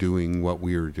who are doing what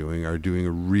we are doing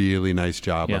a really nice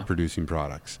job of producing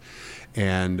products.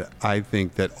 And I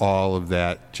think that all of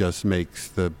that just makes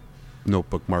the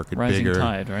notebook market bigger. Rising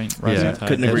tide, right? Rising tide.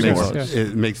 Couldn't agree more.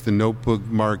 It makes the notebook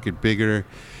market bigger.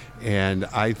 And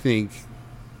I think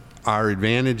our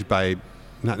advantage by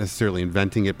not necessarily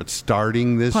inventing it, but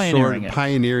starting this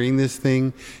pioneering this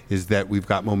thing, is that we've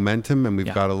got momentum and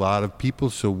we've got a lot of people,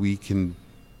 so we can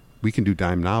do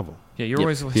dime novel. Yeah, you're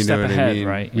always a step ahead,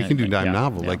 right? We can do dime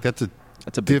novel. Like that's a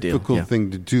big difficult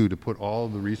thing to do, to put all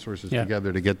the resources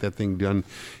together to get that thing done,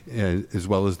 as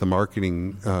well as the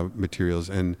marketing materials,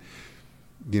 and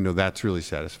that's really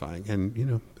satisfying.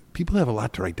 And people have a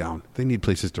lot to write down; they need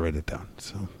places to write it down.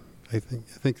 So I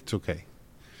think it's okay.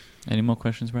 Any more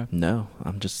questions, Brad? No,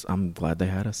 I'm glad they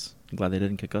had us. I'm glad they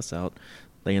didn't kick us out.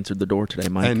 They answered the door today,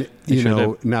 Mike. And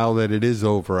now that it is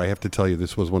over, I have to tell you,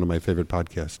 this was one of my favorite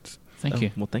podcasts. Thank you.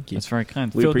 Well, thank you. That's very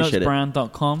kind. We appreciate it.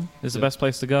 FieldNotesBrand.com is the best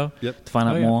place to go to find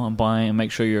out more and buy, and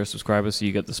make sure you're a subscriber so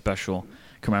you get the special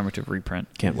commemorative reprint.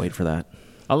 Can't wait for that.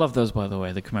 I love those, by the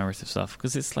way, the commemorative stuff,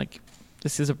 because it's like,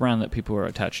 this is a brand that people are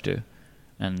attached to,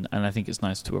 and I think it's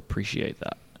nice to appreciate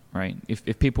that, right?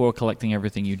 If people are collecting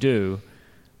everything you do,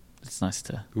 it's nice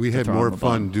to. We had more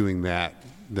fun doing that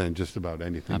than just about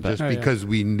anything, just because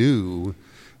we knew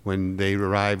when they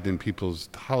arrived in people's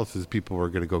houses, people were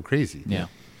going to go crazy. Yeah.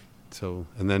 So,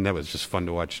 and then that was just fun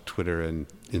to watch Twitter and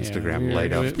Instagram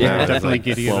light up. Definitely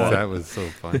giddy about that was so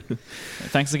fun.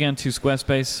 Thanks again to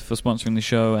Squarespace for sponsoring the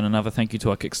show, and another thank you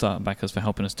to our Kickstarter backers for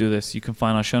helping us do this. You can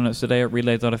find our show notes today at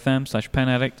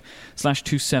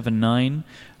relay.fm/penaddict/279.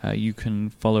 You can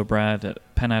follow Brad at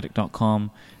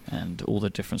penaddict.com and all the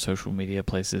different social media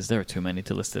places. There are too many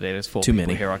to list today. There's 4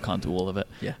 people here. I can't do all of it.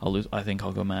 Yeah. I think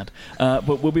I'll go mad.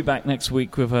 But we'll be back next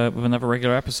week with another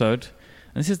regular episode.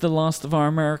 And this is the last of our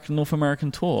North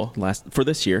American tour. For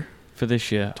this year. For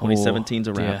this year. 2017's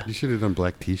a wrap. You should have done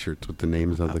black T-shirts with the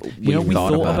names of the... we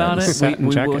thought about it.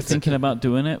 We were thinking about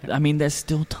doing it. I mean, there's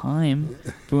still time.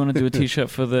 If we want to do a T-shirt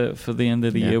for the end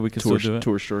of the year, we can still do it.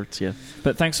 Tour shirts, yeah.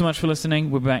 But thanks so much for listening.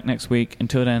 We'll be back next week.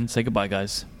 Until then, say goodbye,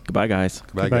 guys. Goodbye, guys.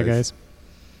 Goodbye, guys.